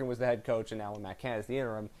DJ Durkin was the head coach, and now when Matt Canada is the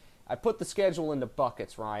interim, I put the schedule into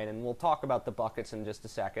buckets, Ryan, and we'll talk about the buckets in just a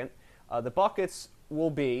second. The buckets will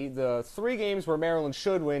be the 3 games where Maryland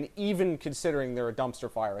should win, even considering they're a dumpster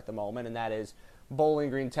fire at the moment, and that is Bowling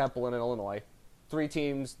Green, Temple, and Illinois. 3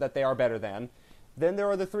 teams that they are better than. Then there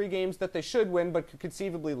are the 3 games that they should win but could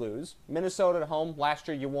conceivably lose. Minnesota at home. Last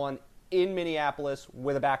year you won in Minneapolis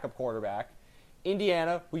with a backup quarterback.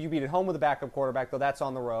 Indiana, who you beat at home with a backup quarterback, though that's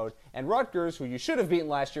on the road. And Rutgers, who you should have beaten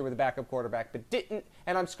last year with a backup quarterback but didn't,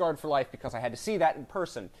 and I'm scarred for life because I had to see that in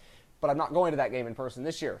person. But I'm not going to that game in person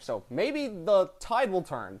this year. So maybe the tide will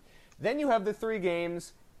turn. Then you have the 3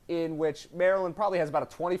 games in which Maryland probably has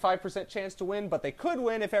about a 25% chance to win, but they could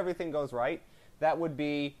win if everything goes right. That would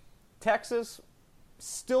be Texas.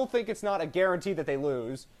 Still think it's not a guarantee that they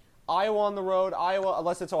lose. Iowa on the road. Iowa,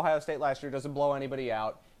 unless it's Ohio State last year, doesn't blow anybody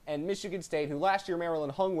out. And Michigan State, who last year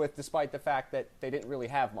Maryland hung with despite the fact that they didn't really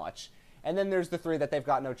have much. And then there's the 3 that they've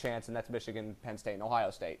got no chance, and that's Michigan, Penn State, and Ohio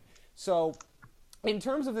State. So in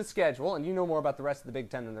terms of the schedule, and you know more about the rest of the Big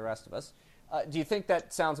Ten than the rest of us, do you think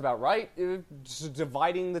that sounds about right,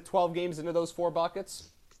 dividing the 12 games into those 4 buckets?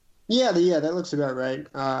 Yeah, that looks about right.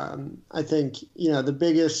 I think, the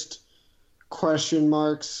biggest question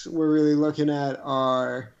marks we're really looking at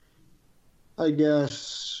are, I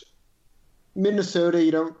guess, Minnesota.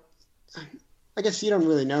 You don't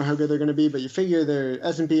really know how good they're going to be, but you figure their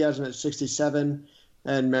S&P has them at 67.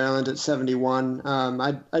 and Maryland at 71.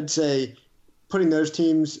 I'd say putting those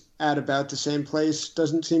teams at about the same place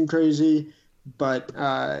doesn't seem crazy, but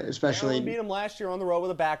especially Maryland beat them last year on the road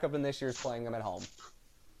with a backup, and this year's playing them at home.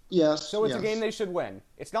 yes. So it's yes. a game they should win.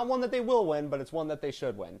 It's not one that they will win, but it's one that they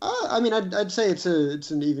should win. I mean, I'd say it's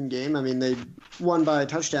an even game. I mean, they won by a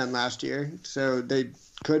touchdown last year, so they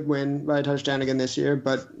could win by a touchdown again this year.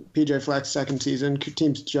 But PJ Fleck's second season,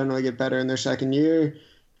 teams generally get better in their second year,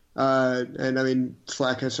 and I mean,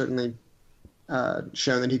 Fleck has certainly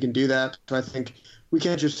shown that he can do that. So I think we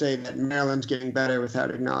can't just say that Maryland's getting better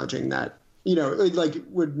without acknowledging that. Like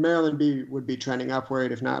would Maryland be trending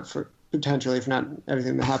upward if not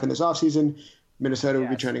everything that happened this offseason. Minnesota would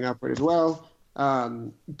be trending upward as well.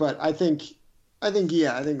 But I think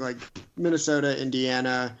like Minnesota,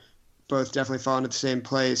 Indiana, both definitely fall into the same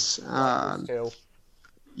place.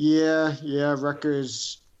 Yeah,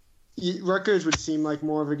 Rutgers would seem like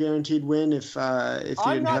more of a guaranteed win if you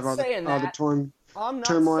didn't have all the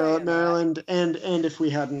turmoil at Maryland, and if we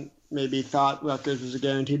hadn't maybe thought Rutgers was a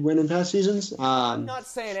guaranteed win in past seasons. I'm not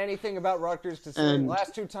saying anything about Rutgers considering the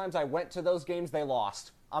last two times I went to those games they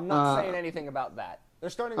lost. I'm not saying anything about that. They're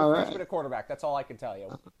starting a freshman at quarterback. That's all I can tell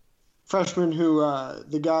you. Freshman who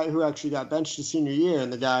the guy who actually got benched his senior year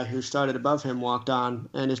and the guy who started above him walked on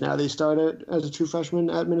and is now the starter as a true freshman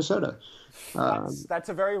at Minnesota. That's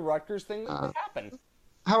a very Rutgers thing that could happen.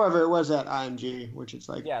 However, it was at IMG, which is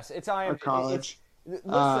like it's IMG. A college.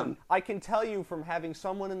 Listen, I can tell you from having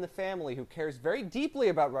someone in the family who cares very deeply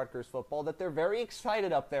about Rutgers football that they're very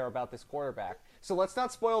excited up there about this quarterback. So let's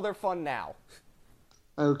not spoil their fun now.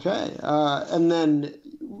 Okay. And then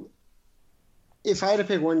if I had to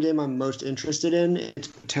pick one game I'm most interested in, it's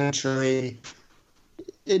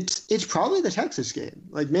probably the Texas game.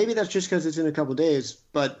 Like maybe that's just because it's in a couple days,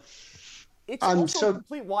 but it's also a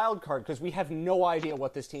complete wild card because we have no idea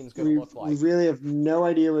what this team's going to look like. We really have no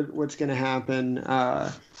idea what's going to happen.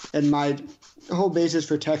 And my whole basis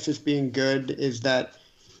for Texas being good is that,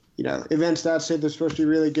 event stats say they're supposed to be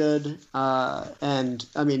really good. And,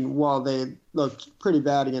 I mean, while they looked pretty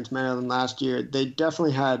bad against Maryland last year, they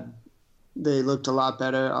looked a lot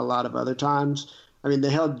better a lot of other times. I mean, they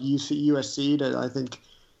held USC to, I think,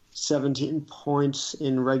 17 points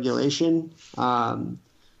in regulation.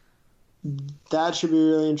 That should be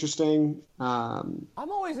really interesting. I'm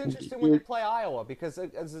always interested when they play Iowa because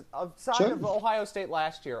aside of Ohio State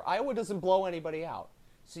last year, Iowa doesn't blow anybody out.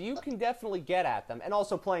 So you can definitely get at them. And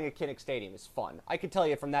also playing at Kinnick Stadium is fun. I can tell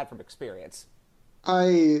you from experience.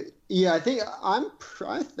 I think I'm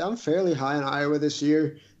fairly high on Iowa this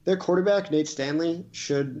year. Their quarterback, Nate Stanley,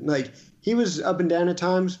 he was up and down at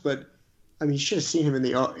times, but I mean, you should have seen him in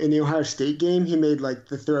the Ohio State game. He made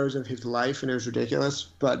the throws of his life, and it was ridiculous.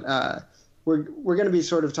 But we're going to be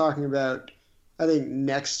sort of talking about, I think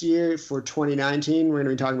next year for 2019, we're going to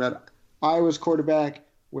be talking about Iowa's quarterback,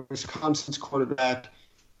 Wisconsin's quarterback,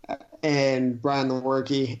 and Brian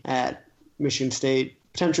Lewerke at Michigan State.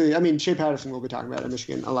 Potentially, I mean, Shea Patterson we'll be talking about at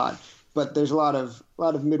Michigan a lot, but there's a lot of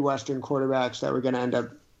Midwestern quarterbacks that we're going to end up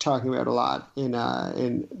talking about a lot in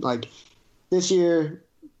this year,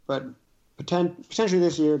 but potentially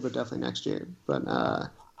this year, but definitely next year. But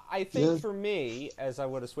I think for me, as I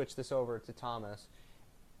would have switched this over to Thomas,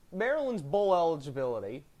 Maryland's bowl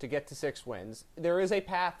eligibility to get to 6 wins, there is a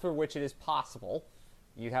path for which it is possible.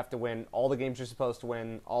 You have to win all the games you're supposed to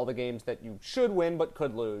win, all the games that you should win but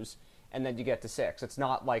could lose, and then you get to 6. It's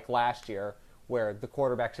not like last year where the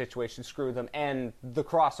quarterback situation screwed them and the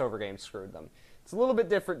crossover games screwed them. It's a little bit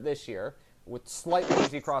different this year with slightly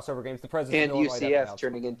easy crossover games. The President's and UCF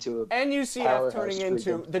turning into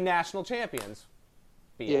the national champions.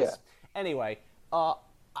 BS. Yeah. Anyway,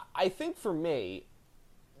 I think for me,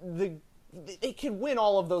 they can win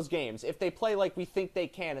all of those games if they play like we think they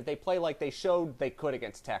can, if they play like they showed they could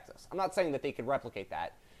against Texas. I'm not saying that they could replicate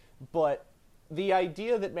that, but the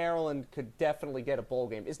idea that Maryland could definitely get a bowl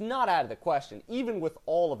game is not out of the question, even with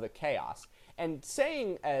all of the chaos. And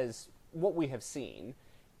saying as what we have seen,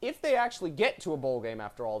 if they actually get to a bowl game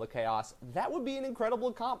after all the chaos, that would be an incredible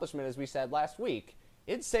accomplishment, as we said last week.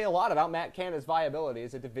 It'd say a lot about Matt Canada's viability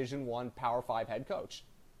as a Division I Power 5 head coach.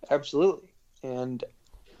 Absolutely. And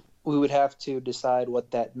we would have to decide what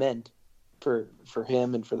that meant for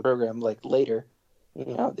him and for the program later.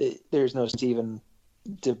 There's no Steven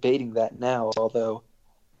debating that now, although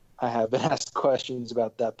I have been asked questions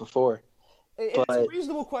about that before. It's a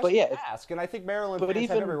reasonable question to ask, and I think Maryland fans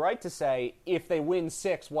have every right to say, if they win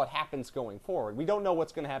 6, what happens going forward? We don't know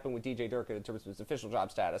what's going to happen with DJ Durkin in terms of his official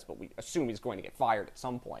job status, but we assume he's going to get fired at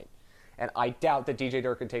some point. And I doubt that DJ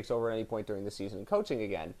Durkin takes over at any point during the season coaching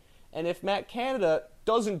again. And if Matt Canada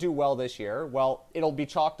doesn't do well this year, well, it'll be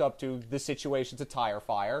chalked up to the situation's a tire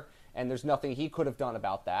fire, and there's nothing he could have done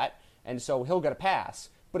about that, and so he'll get a pass.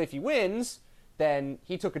 But if he wins, then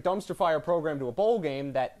he took a dumpster fire program to a bowl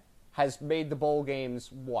game that has made the bowl games,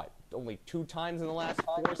 only 2 times in the last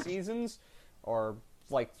 4 seasons? Or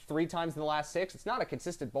like 3 times in the last 6? It's not a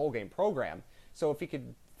consistent bowl game program. So if he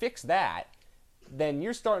could fix that, then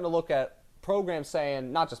you're starting to look at programs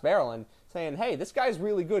saying, not just Maryland, saying, hey, this guy's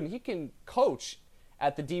really good, and he can coach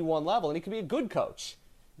at the D1 level, and he can be a good coach,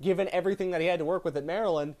 given everything that he had to work with at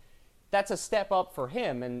Maryland. That's a step up for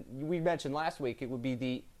him, and we mentioned last week it would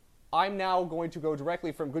be I'm now going to go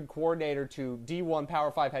directly from good coordinator to D1 Power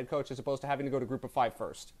 5 head coach as opposed to having to go to Group of 5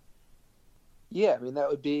 first. Yeah, I mean, that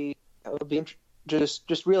would be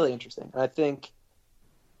just really interesting. And I think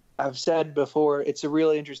I've said before, it's a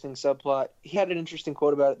really interesting subplot. He had an interesting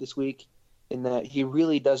quote about it this week in that he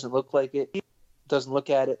really doesn't look like it. He doesn't look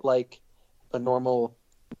at it like a normal,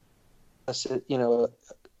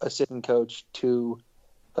 assistant coach to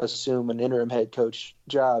assume an interim head coach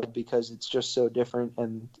job, because it's just so different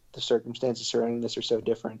and the circumstances surrounding this are so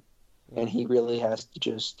different. And he really has to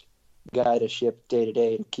just guide a ship day to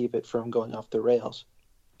day to keep it from going off the rails,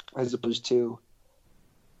 as opposed to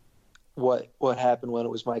what happened when it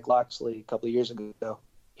was Mike Loxley a couple of years ago.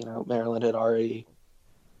 Maryland had already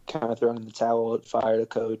kind of thrown in the towel, fired a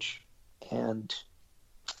coach, and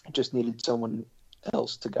just needed someone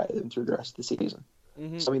else to guide them through the rest of the season.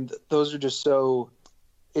 Mm-hmm. So, I mean, those are just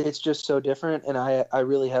it's just so different, and I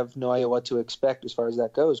really have no idea what to expect as far as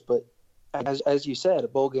that goes. But as you said, a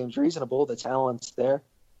bowl game's reasonable, the talent's there.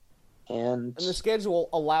 And the schedule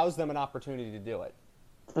allows them an opportunity to do it.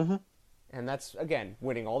 Mm-hmm. And that's, again,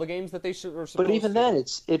 winning all the games that they are supposed to. But even then,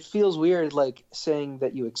 it feels weird, like, saying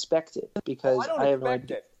that you expect it, because I don't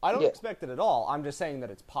expect it. I don't expect it at all. I'm just saying that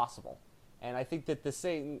it's possible. And I think that the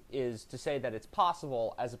thing is to say that it's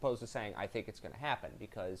possible as opposed to saying I think it's going to happen,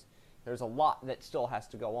 because there's a lot that still has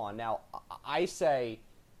to go on. Now, I say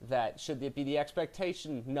that should it be the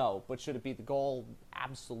expectation? No. But should it be the goal?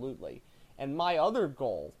 Absolutely. And my other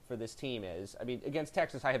goal for this team is, against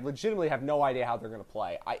Texas, I legitimately have no idea how they're going to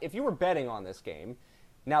play. If you were betting on this game,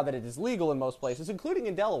 now that it is legal in most places, including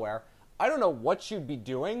in Delaware, I don't know what you'd be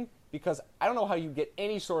doing, because I don't know how you get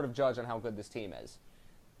any sort of judge on how good this team is.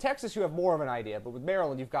 Texas, you have more of an idea, but with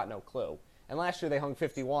Maryland, you've got no clue. And last year, they hung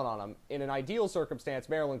 51 on them. In an ideal circumstance,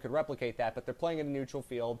 Maryland could replicate that, but they're playing in a neutral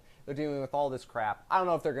field. They're dealing with all this crap. I don't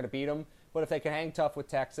know if they're going to beat them, but if they can hang tough with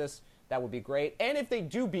Texas, that would be great. And if they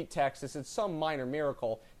do beat Texas, it's some minor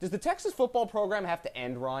miracle. Does the Texas football program have to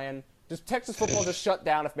end, Ryan? Does Texas football just shut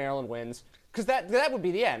down if Maryland wins? Because that would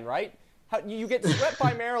be the end, right? You get swept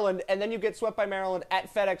by Maryland, and then you get swept by Maryland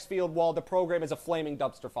at FedEx Field while the program is a flaming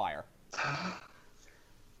dumpster fire.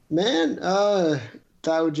 Man, that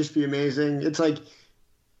would just be amazing. It's like...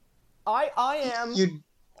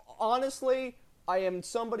 Honestly, I am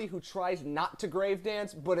somebody who tries not to grave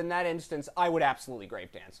dance, but in that instance, I would absolutely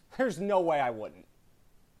grave dance. There's no way I wouldn't.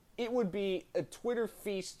 It would be a Twitter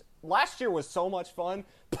feast. Last year was so much fun,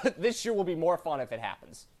 but this year will be more fun if it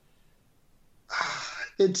happens.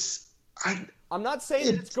 I'm not saying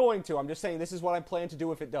that it's going to. I'm just saying this is what I plan to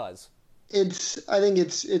do if it does. I think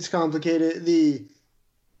it's complicated.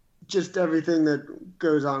 Just everything that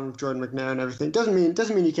goes on with Jordan McNair and everything doesn't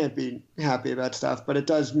mean you can't be happy about stuff, but it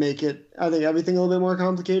does make it, I think, everything a little bit more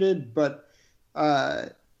complicated. But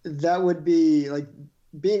that would be like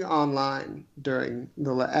being online during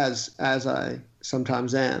as I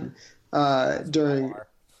sometimes am during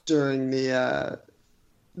the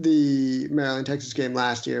Maryland Texas game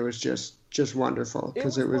last year was just wonderful,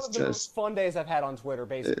 because it was one of the most fun days I've had on Twitter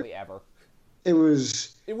basically ever. It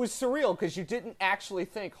was surreal, because you didn't actually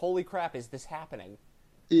think, holy crap, is this happening?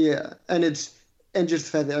 Yeah, and just the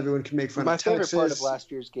fact that everyone can make fun of Texas. My favorite part of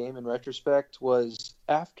last year's game, in retrospect, was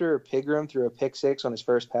after Pigram threw a pick six on his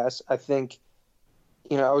first pass. I think,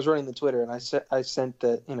 I was running the Twitter, and I sent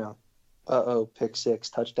the, pick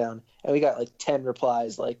six, touchdown. And we got like 10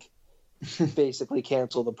 replies, like, basically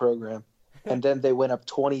cancel the program. And then they went up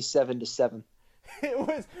 27-7. It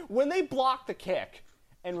was, when they blocked the kick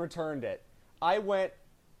and returned it, I went,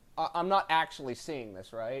 I'm not actually seeing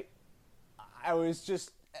this, right? I was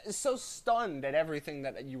just so stunned at everything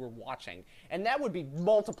that you were watching. And that would be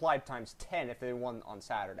multiplied times 10 if they won on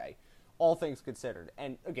Saturday, all things considered.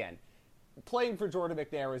 And again, playing for Jordan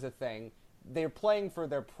McNair is a thing. They're playing for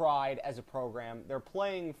their pride as a program. They're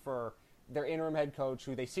playing for their interim head coach,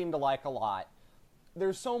 who they seem to like a lot.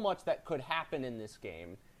 There's so much that could happen in this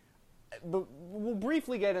game. But we'll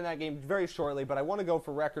briefly get in that game very shortly, but I want to go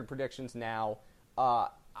for record predictions now.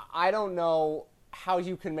 I don't know how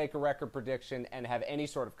you can make a record prediction and have any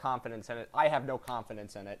sort of confidence in it. I have no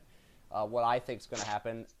confidence in it. What I think is going to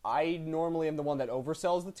happen. I normally am the one that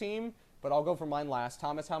oversells the team, but I'll go for mine last.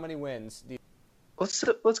 Thomas, how many wins? Let's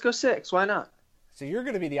go 6. Why not? So you're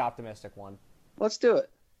going to be the optimistic one. Let's do it.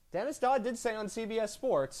 Dennis Dodd did say on CBS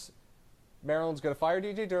Sports, Maryland's going to fire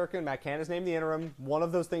DJ Durkin. Matt Canada's named the interim. One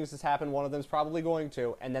of those things has happened. One of them's probably going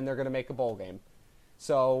to, and then they're going to make a bowl game.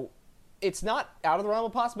 So it's not out of the realm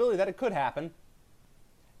of possibility that it could happen.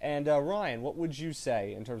 And Ryan, what would you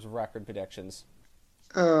say in terms of record predictions?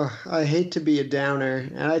 I hate to be a downer,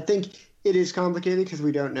 and I think it is complicated because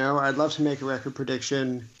we don't know. I'd love to make a record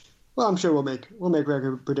prediction. Well, I'm sure we'll make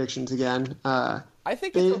record predictions again. I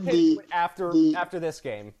think it's okay after this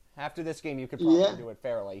game. After this game, you could probably do it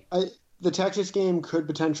fairly. The Texas game could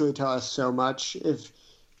potentially tell us so much.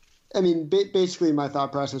 Basically, my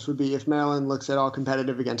thought process would be if Maryland looks at all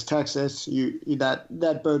competitive against Texas,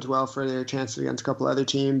 that bodes well for their chances against a couple other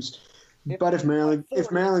teams. But if Maryland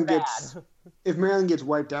gets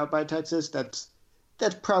wiped out by Texas, that's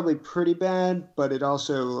probably pretty bad. But it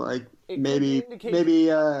also maybe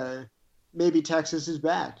Texas is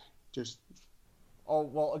back.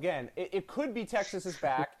 It could be Texas is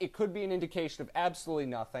back. It could be an indication of absolutely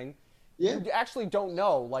nothing. Yeah. You actually don't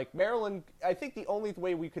know. Maryland, I think the only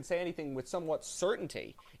way we could say anything with somewhat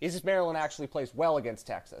certainty is if Maryland actually plays well against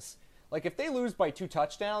Texas. If they lose by 2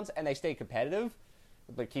 touchdowns and they stay competitive,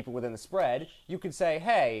 but keep it within the spread, you could say,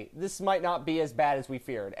 hey, this might not be as bad as we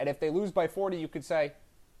feared. And if they lose by 40, you could say,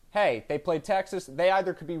 hey, they played Texas. They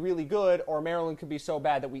either could be really good or Maryland could be so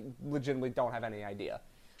bad that we legitimately don't have any idea.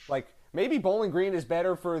 Maybe Bowling Green is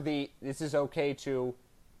better for the this is okay to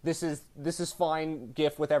this is fine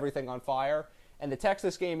gif with everything on fire. And the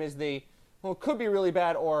Texas game is it could be really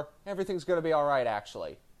bad or everything's going to be all right,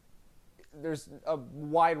 actually. There's a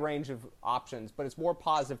wide range of options, but it's more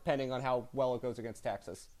positive depending on how well it goes against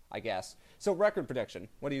Texas, I guess. So record prediction,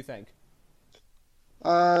 what do you think?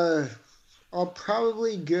 I'll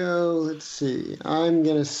probably go, let's see, I'm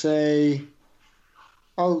going to say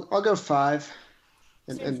I'll go 5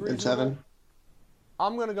 and 7.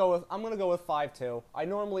 I'm gonna go with 5 too. I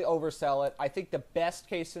normally oversell it. I think the best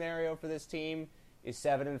case scenario for this team is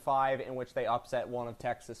 7-5, in which they upset one of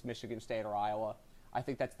Texas, Michigan State, or Iowa. I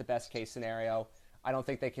think that's the best case scenario. I don't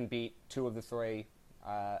think they can beat 2 of the 3.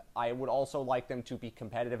 I would also like them to be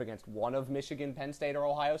competitive against one of Michigan, Penn State, or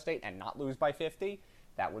Ohio State and not lose by 50.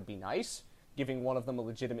 That would be nice. Giving one of them a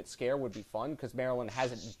legitimate scare would be fun because Maryland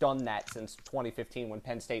hasn't done that since 2015 when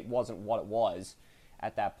Penn State wasn't what it was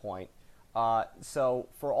at that point. So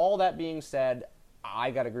for all that being said,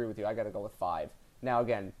 I got to agree with you. I got to go with 5. Now,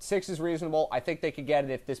 again, 6 is reasonable. I think they could get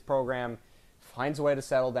it if this program finds a way to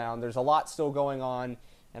settle down. There's a lot still going on,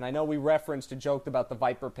 and I know we joked about the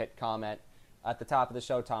Viper Pit comment at the top of the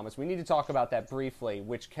show, Thomas. We need to talk about that briefly,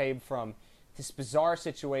 which came from this bizarre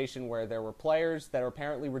situation where there were players that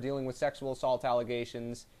apparently were dealing with sexual assault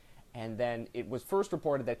allegations, and then it was first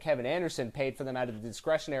reported that Kevin Anderson paid for them out of the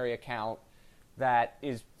discretionary account that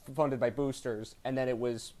is funded by boosters, and then it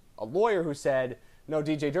was a lawyer who said, no,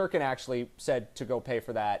 DJ Durkin actually said to go pay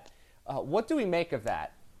for that. What do we make of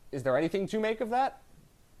that? Is there anything to make of that?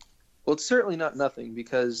 Well, it's certainly not nothing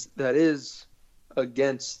because that is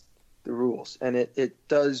against the rules, and it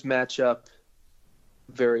does match up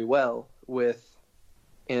very well with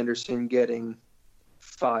Anderson getting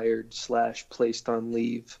fired / placed on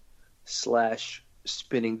leave /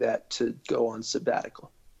 spinning that to go on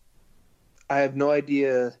sabbatical. I have no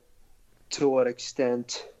idea to what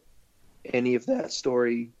extent any of that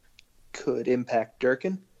story could impact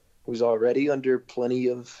Durkin, who's already under plenty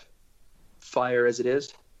of fire as it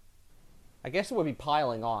is. I guess it would be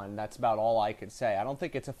piling on. That's about all I could say. I don't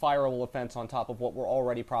think it's a fireable offense on top of what were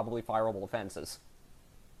already probably fireable offenses.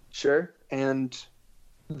 Sure, and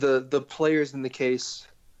the players in the case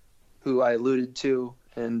who I alluded to,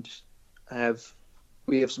 and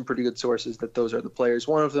we have some pretty good sources that those are the players.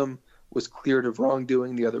 One of them was cleared of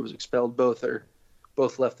wrongdoing. The other was expelled. Both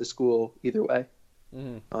left the school either way.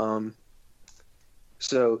 Mm-hmm.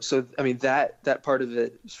 So I mean that part of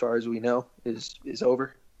it, as far as we know, is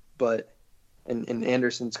over. But and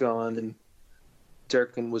Anderson's gone, and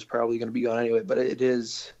Durkin was probably going to be gone anyway. But it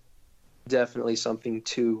is definitely something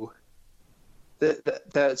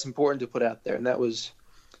that's important to put out there. And that was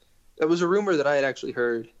a rumor that I had actually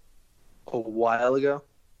heard a while ago,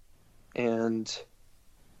 and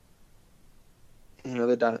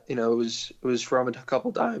it was from a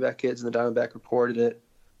couple Diamondback kids, and the Diamondback reported it.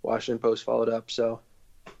 Washington Post followed up. So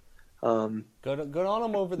good on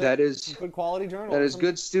them over there. That is good quality journalism. That is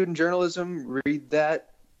good student journalism. Read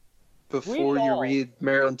that before you read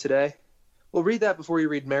Maryland Today. Well, read that before you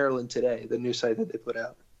read Maryland Today, the new site that they put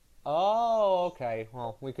out. Oh, okay.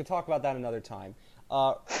 Well, we could talk about that another time.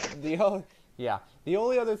 The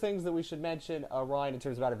only other things that we should mention, Ryan, in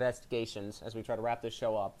terms of investigations, as we try to wrap this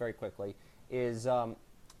show up very quickly, is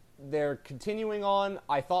they're continuing on.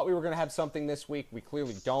 I thought we were going to have something this week. We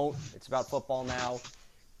clearly don't. It's about football now.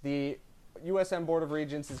 The USM Board of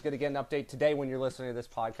Regents is going to get an update today when you're listening to this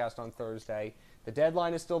podcast on Thursday. The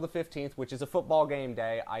deadline is still the 15th, which is a football game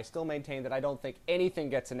day. I still maintain that I don't think anything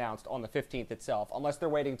gets announced on the 15th itself, unless they're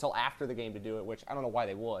waiting until after the game to do it, which I don't know why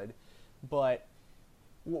they would. But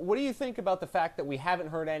what do you think about the fact that we haven't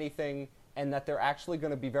heard anything and that they're actually going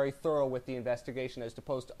to be very thorough with the investigation as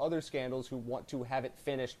opposed to other scandals who want to have it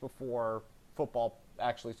finished before football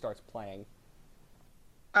actually starts playing?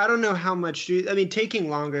 I don't know how much. Taking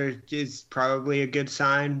longer is probably a good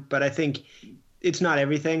sign, but I think it's not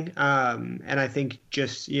everything. And I think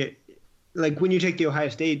like when you take the Ohio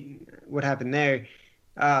State, what happened there,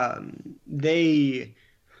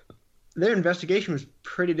 their investigation was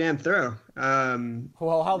pretty damn thorough.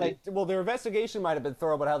 Their investigation might have been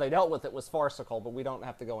thorough, but how they dealt with it was farcical. But we don't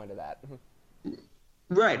have to go into that.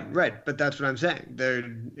 Right. But that's what I'm saying. Their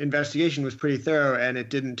investigation was pretty thorough, and it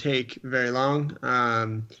didn't take very long.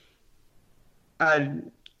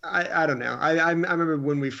 I don't know. I remember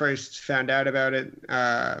when we first found out about it.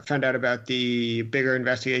 Found out about the bigger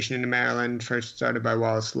investigation into Maryland, first started by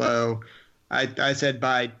Wallace Lowe. I said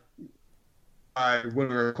by when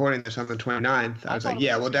we were recording this on the 29th, I was like,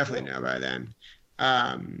 yeah, we'll definitely know by then.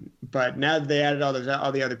 But now that they added all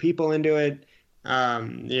the other people into it,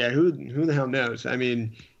 who the hell knows? I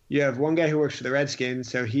mean, you have one guy who works for the Redskins,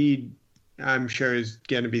 so I'm sure is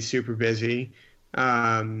going to be super busy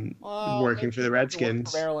working for the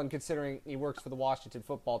Redskins. For Maryland, considering he works for the Washington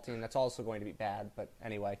football team, that's also going to be bad. But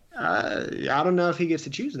anyway, I don't know if he gets to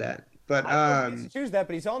choose that. But he gets to choose that,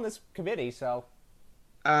 but he's on this committee, so.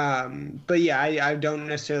 But yeah, I don't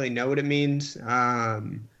necessarily know what it means. I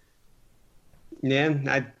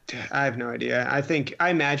have no idea. I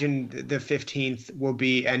imagine the 15th will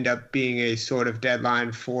end up being a sort of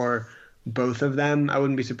deadline for both of them. I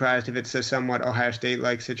wouldn't be surprised if it's a somewhat Ohio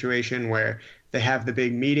State-like situation where they have the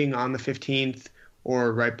big meeting on the 15th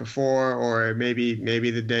or right before or maybe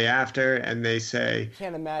the day after, and they say,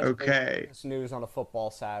 can't imagine okay, this news on a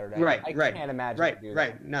football Saturday. I can't imagine.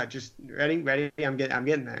 Right. No, just ready. I'm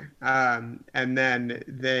getting there. And then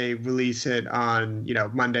they release it on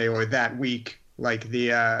Monday or that week, like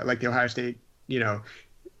the Ohio State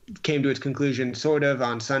came to its conclusion sort of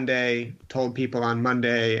on Sunday, told people on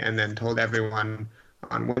Monday, and then told everyone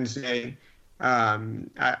on Wednesday.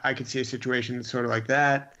 I could see a situation sort of like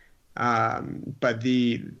that. But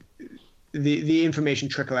the information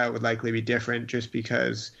trickle out would likely be different, just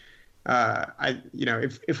because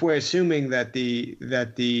if we're assuming that the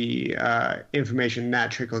information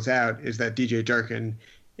that trickles out is that DJ Durkin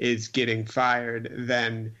is getting fired,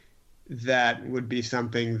 then that would be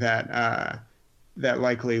something that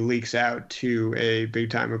likely leaks out to a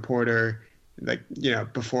big time reporter,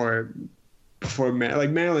 before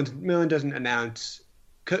Maryland doesn't announce.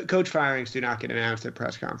 Coach firings do not get announced at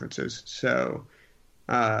press conferences, so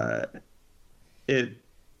I'd say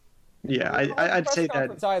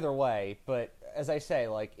that either way. But as I say,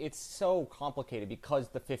 it's so complicated because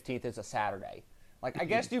the 15th is a Saturday. I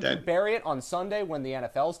guess you could bury it on Sunday when the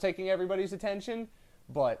NFL's taking everybody's attention,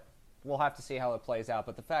 but we'll have to see how it plays out.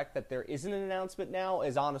 But the fact that there isn't an announcement now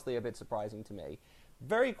is honestly a bit surprising to me.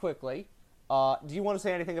 Very quickly. Do you want to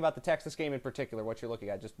say anything about the Texas game in particular, what you're looking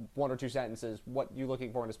at? Just one or two sentences, what you're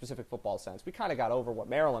looking for in a specific football sense. We kind of got over what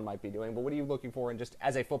Maryland might be doing, but what are you looking for in just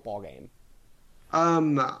as a football game?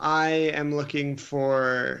 I am looking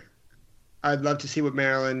for – I'd love to see what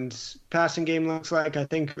Maryland's passing game looks like. I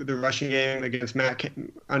think the rushing game against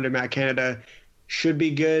under Matt Canada should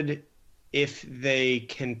be good if they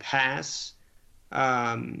can pass.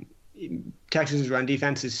 Texas's run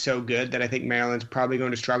defense is so good that I think Maryland's probably going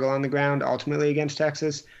to struggle on the ground ultimately against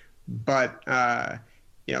Texas. But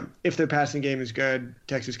if their passing game is good,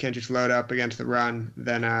 Texas can't just load up against the run,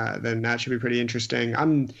 then that should be pretty interesting.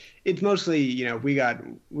 It's mostly we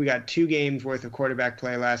got 2 games worth of quarterback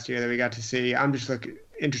play last year that we got to see. I'm just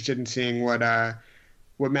interested in seeing what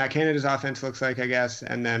Matt Canada's offense looks like, I guess,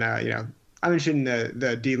 and then I'm interested in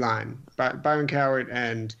the D line. Byron Cowart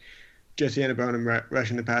and Jesse Annabonham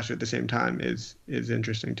rushing the passer at the same time is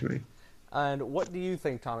interesting to me. And what do you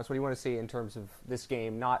think, Thomas? What do you want to see in terms of this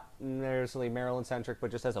game? Not necessarily Maryland-centric,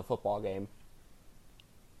 but just as a football game.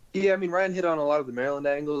 Yeah, Ryan hit on a lot of the Maryland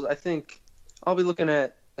angles. I think I'll be looking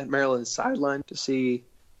at Maryland's sideline to see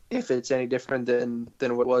if it's any different than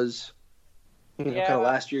what it was kind of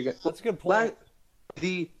last year. That's a good point.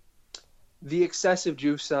 the excessive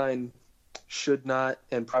juice sign should not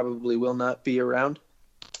and probably will not be around.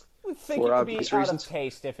 I would think for it would be obvious out reasons. of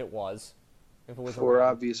taste if it was. For around.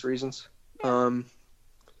 obvious reasons. Yeah.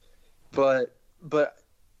 But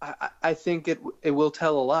I think it will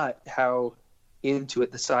tell a lot how into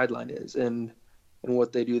it the sideline is and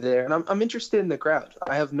what they do there. And I'm interested in the crowd.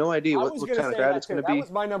 I have no idea what kind of crowd it's going to be. That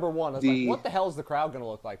was my number one. I was like, what the hell is the crowd going to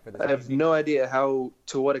look like for this? I have no idea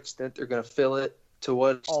to what extent they're going to fill it, to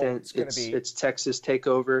what extent it's Texas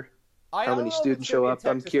takeover, how many students show up.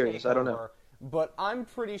 I'm curious. I don't know. But I'm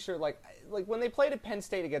pretty sure, like when they played at Penn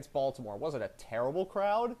State against Baltimore, it wasn't a terrible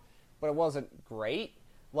crowd, but it wasn't great.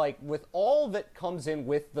 Like, with all that comes in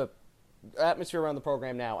with the atmosphere around the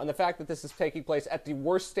program now, and the fact that this is taking place at the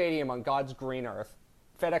worst stadium on God's green earth,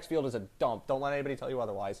 FedEx Field is a dump. Don't let anybody tell you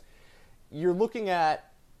otherwise. You're looking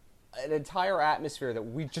at an entire atmosphere that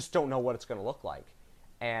we just don't know what it's going to look like.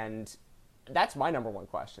 And that's my number one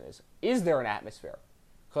question is there an atmosphere?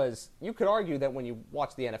 Because you could argue that when you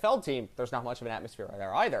watch the NFL team, there's not much of an atmosphere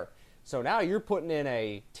there either. So now you're putting in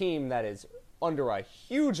a team that is under a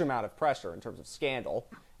huge amount of pressure in terms of scandal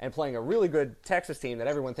and playing a really good Texas team that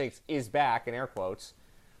everyone thinks is back, in air quotes.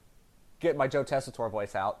 Get my Joe Tessitore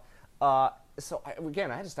voice out. I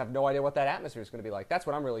just have no idea what that atmosphere is going to be like. That's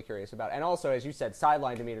what I'm really curious about. And also, as you said,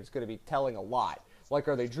 sideline demeanor is going to be telling a lot. Like,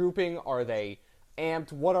 are they drooping? Are they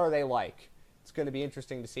amped? What are they like? It's going to be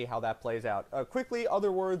interesting to see how that plays out. Quickly,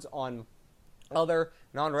 other words on other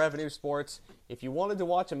non-revenue sports. If you wanted to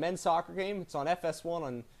watch a men's soccer game, it's on FS1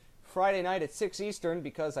 on Friday night at 6 Eastern,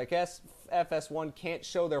 because I guess FS1 can't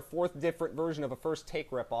show their fourth different version of a First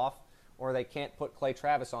Take ripoff, or they can't put Clay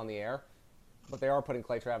Travis on the air. But they are putting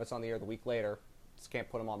Clay Travis on the air the week later. Just can't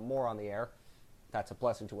put him on more on the air. That's a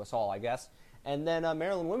blessing to us all, I guess. And then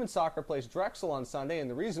Maryland women's soccer plays Drexel on Sunday, and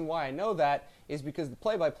the reason why I know that is because the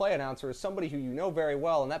play-by-play announcer is somebody who you know very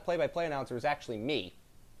well, and that play-by-play announcer is actually me.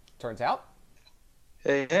 Turns out.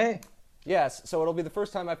 Hey. Yes, so it'll be the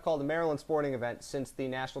first time I've called a Maryland sporting event since the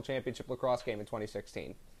National Championship lacrosse game in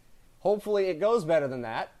 2016. Hopefully it goes better than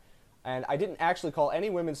that. And I didn't actually call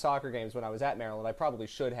any women's soccer games when I was at Maryland. I probably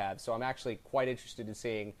should have, so I'm actually quite interested in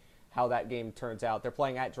seeing how that game turns out. They're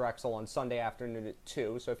playing at Drexel on Sunday afternoon at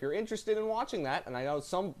 2, so if you're interested in watching that, and I know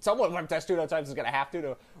someone from Testudo Times is going to have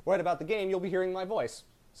to write about the game, you'll be hearing my voice.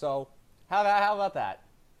 So how about that?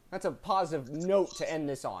 That's a positive note to end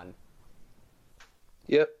this on.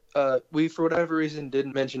 Yep. We, for whatever reason,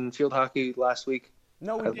 didn't mention field hockey last week.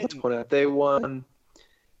 No, we didn't. Let's point out they won.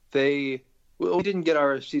 We didn't get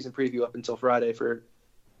our season preview up until Friday for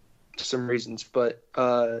some reasons, but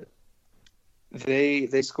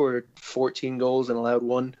they scored 14 goals and allowed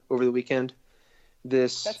 1 over the weekend. That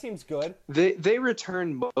seems good. They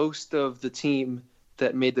returned most of the team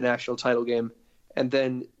that made the national title game, and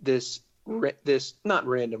then this not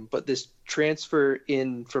random, but this transfer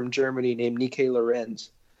in from Germany named Nike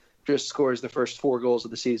Lorenz just scores the first 4 goals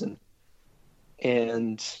of the season.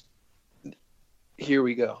 And here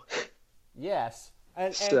we go. Yes.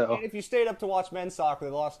 And if you stayed up to watch men's soccer,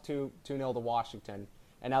 they lost 2-0 to Washington.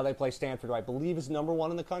 And now they play Stanford, who I believe is number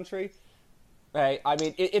 1 in the country. Hey, I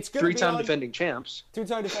mean, it's going to be 3-time defending champs.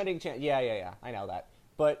 2-time defending champs. Yeah. I know that.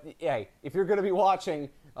 But, hey, if you're going to be watching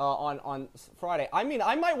on Friday, I mean,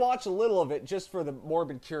 I might watch a little of it just for the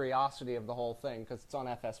morbid curiosity of the whole thing, because it's on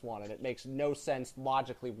FS1, and it makes no sense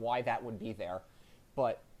logically why that would be there.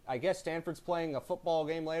 But I guess Stanford's playing a football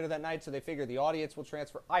game later that night, so they figure the audience will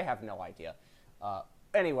transfer. I have no idea.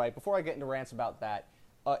 Anyway, before I get into rants about that,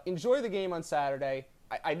 enjoy the game on Saturday.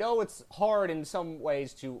 I know it's hard in some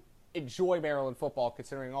ways to enjoy Maryland football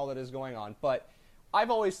considering all that is going on, but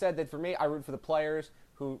I've always said that for me, I root for the players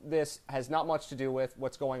who this has not much to do with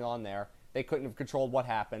what's going on there. They couldn't have controlled what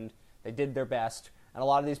happened. They did their best, and a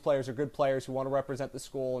lot of these players are good players who want to represent the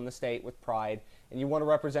school and the state with pride, and you want to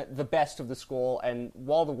represent the best of the school, and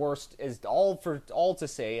while the worst is all to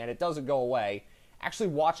see, and it doesn't go away, actually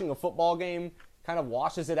watching a football game kind of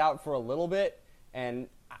washes it out for a little bit, and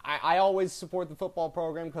I always support the football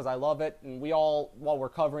program because I love it, and we all, while we're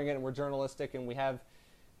covering it and we're journalistic and we have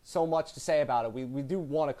so much to say about it, we do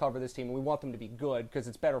want to cover this team, and we want them to be good because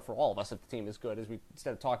it's better for all of us if the team is good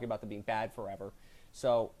instead of talking about them being bad forever.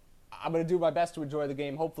 So I'm going to do my best to enjoy the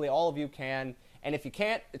game. Hopefully all of you can, and if you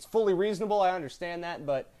can't, it's fully reasonable. I understand that,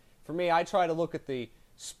 but for me, I try to look at the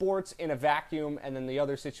sports in a vacuum, and then the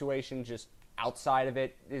other situation just outside of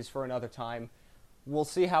it is for another time. We'll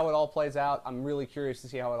see how it all plays out. I'm really curious to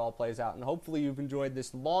see how it all plays out. And hopefully you've enjoyed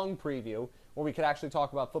this long preview where we could actually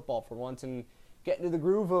talk about football for once and get into the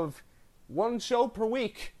groove of one show per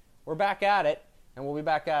week. We're back at it, and we'll be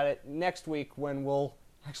back at it next week when we'll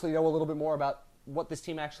actually know a little bit more about what this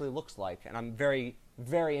team actually looks like. And I'm very,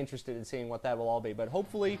 very interested in seeing what that will all be. But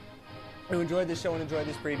hopefully you enjoyed this show and enjoyed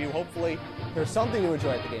this preview. Hopefully there's something to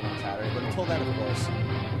enjoy at the game on Saturday. But until then, of course,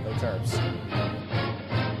 go Terps.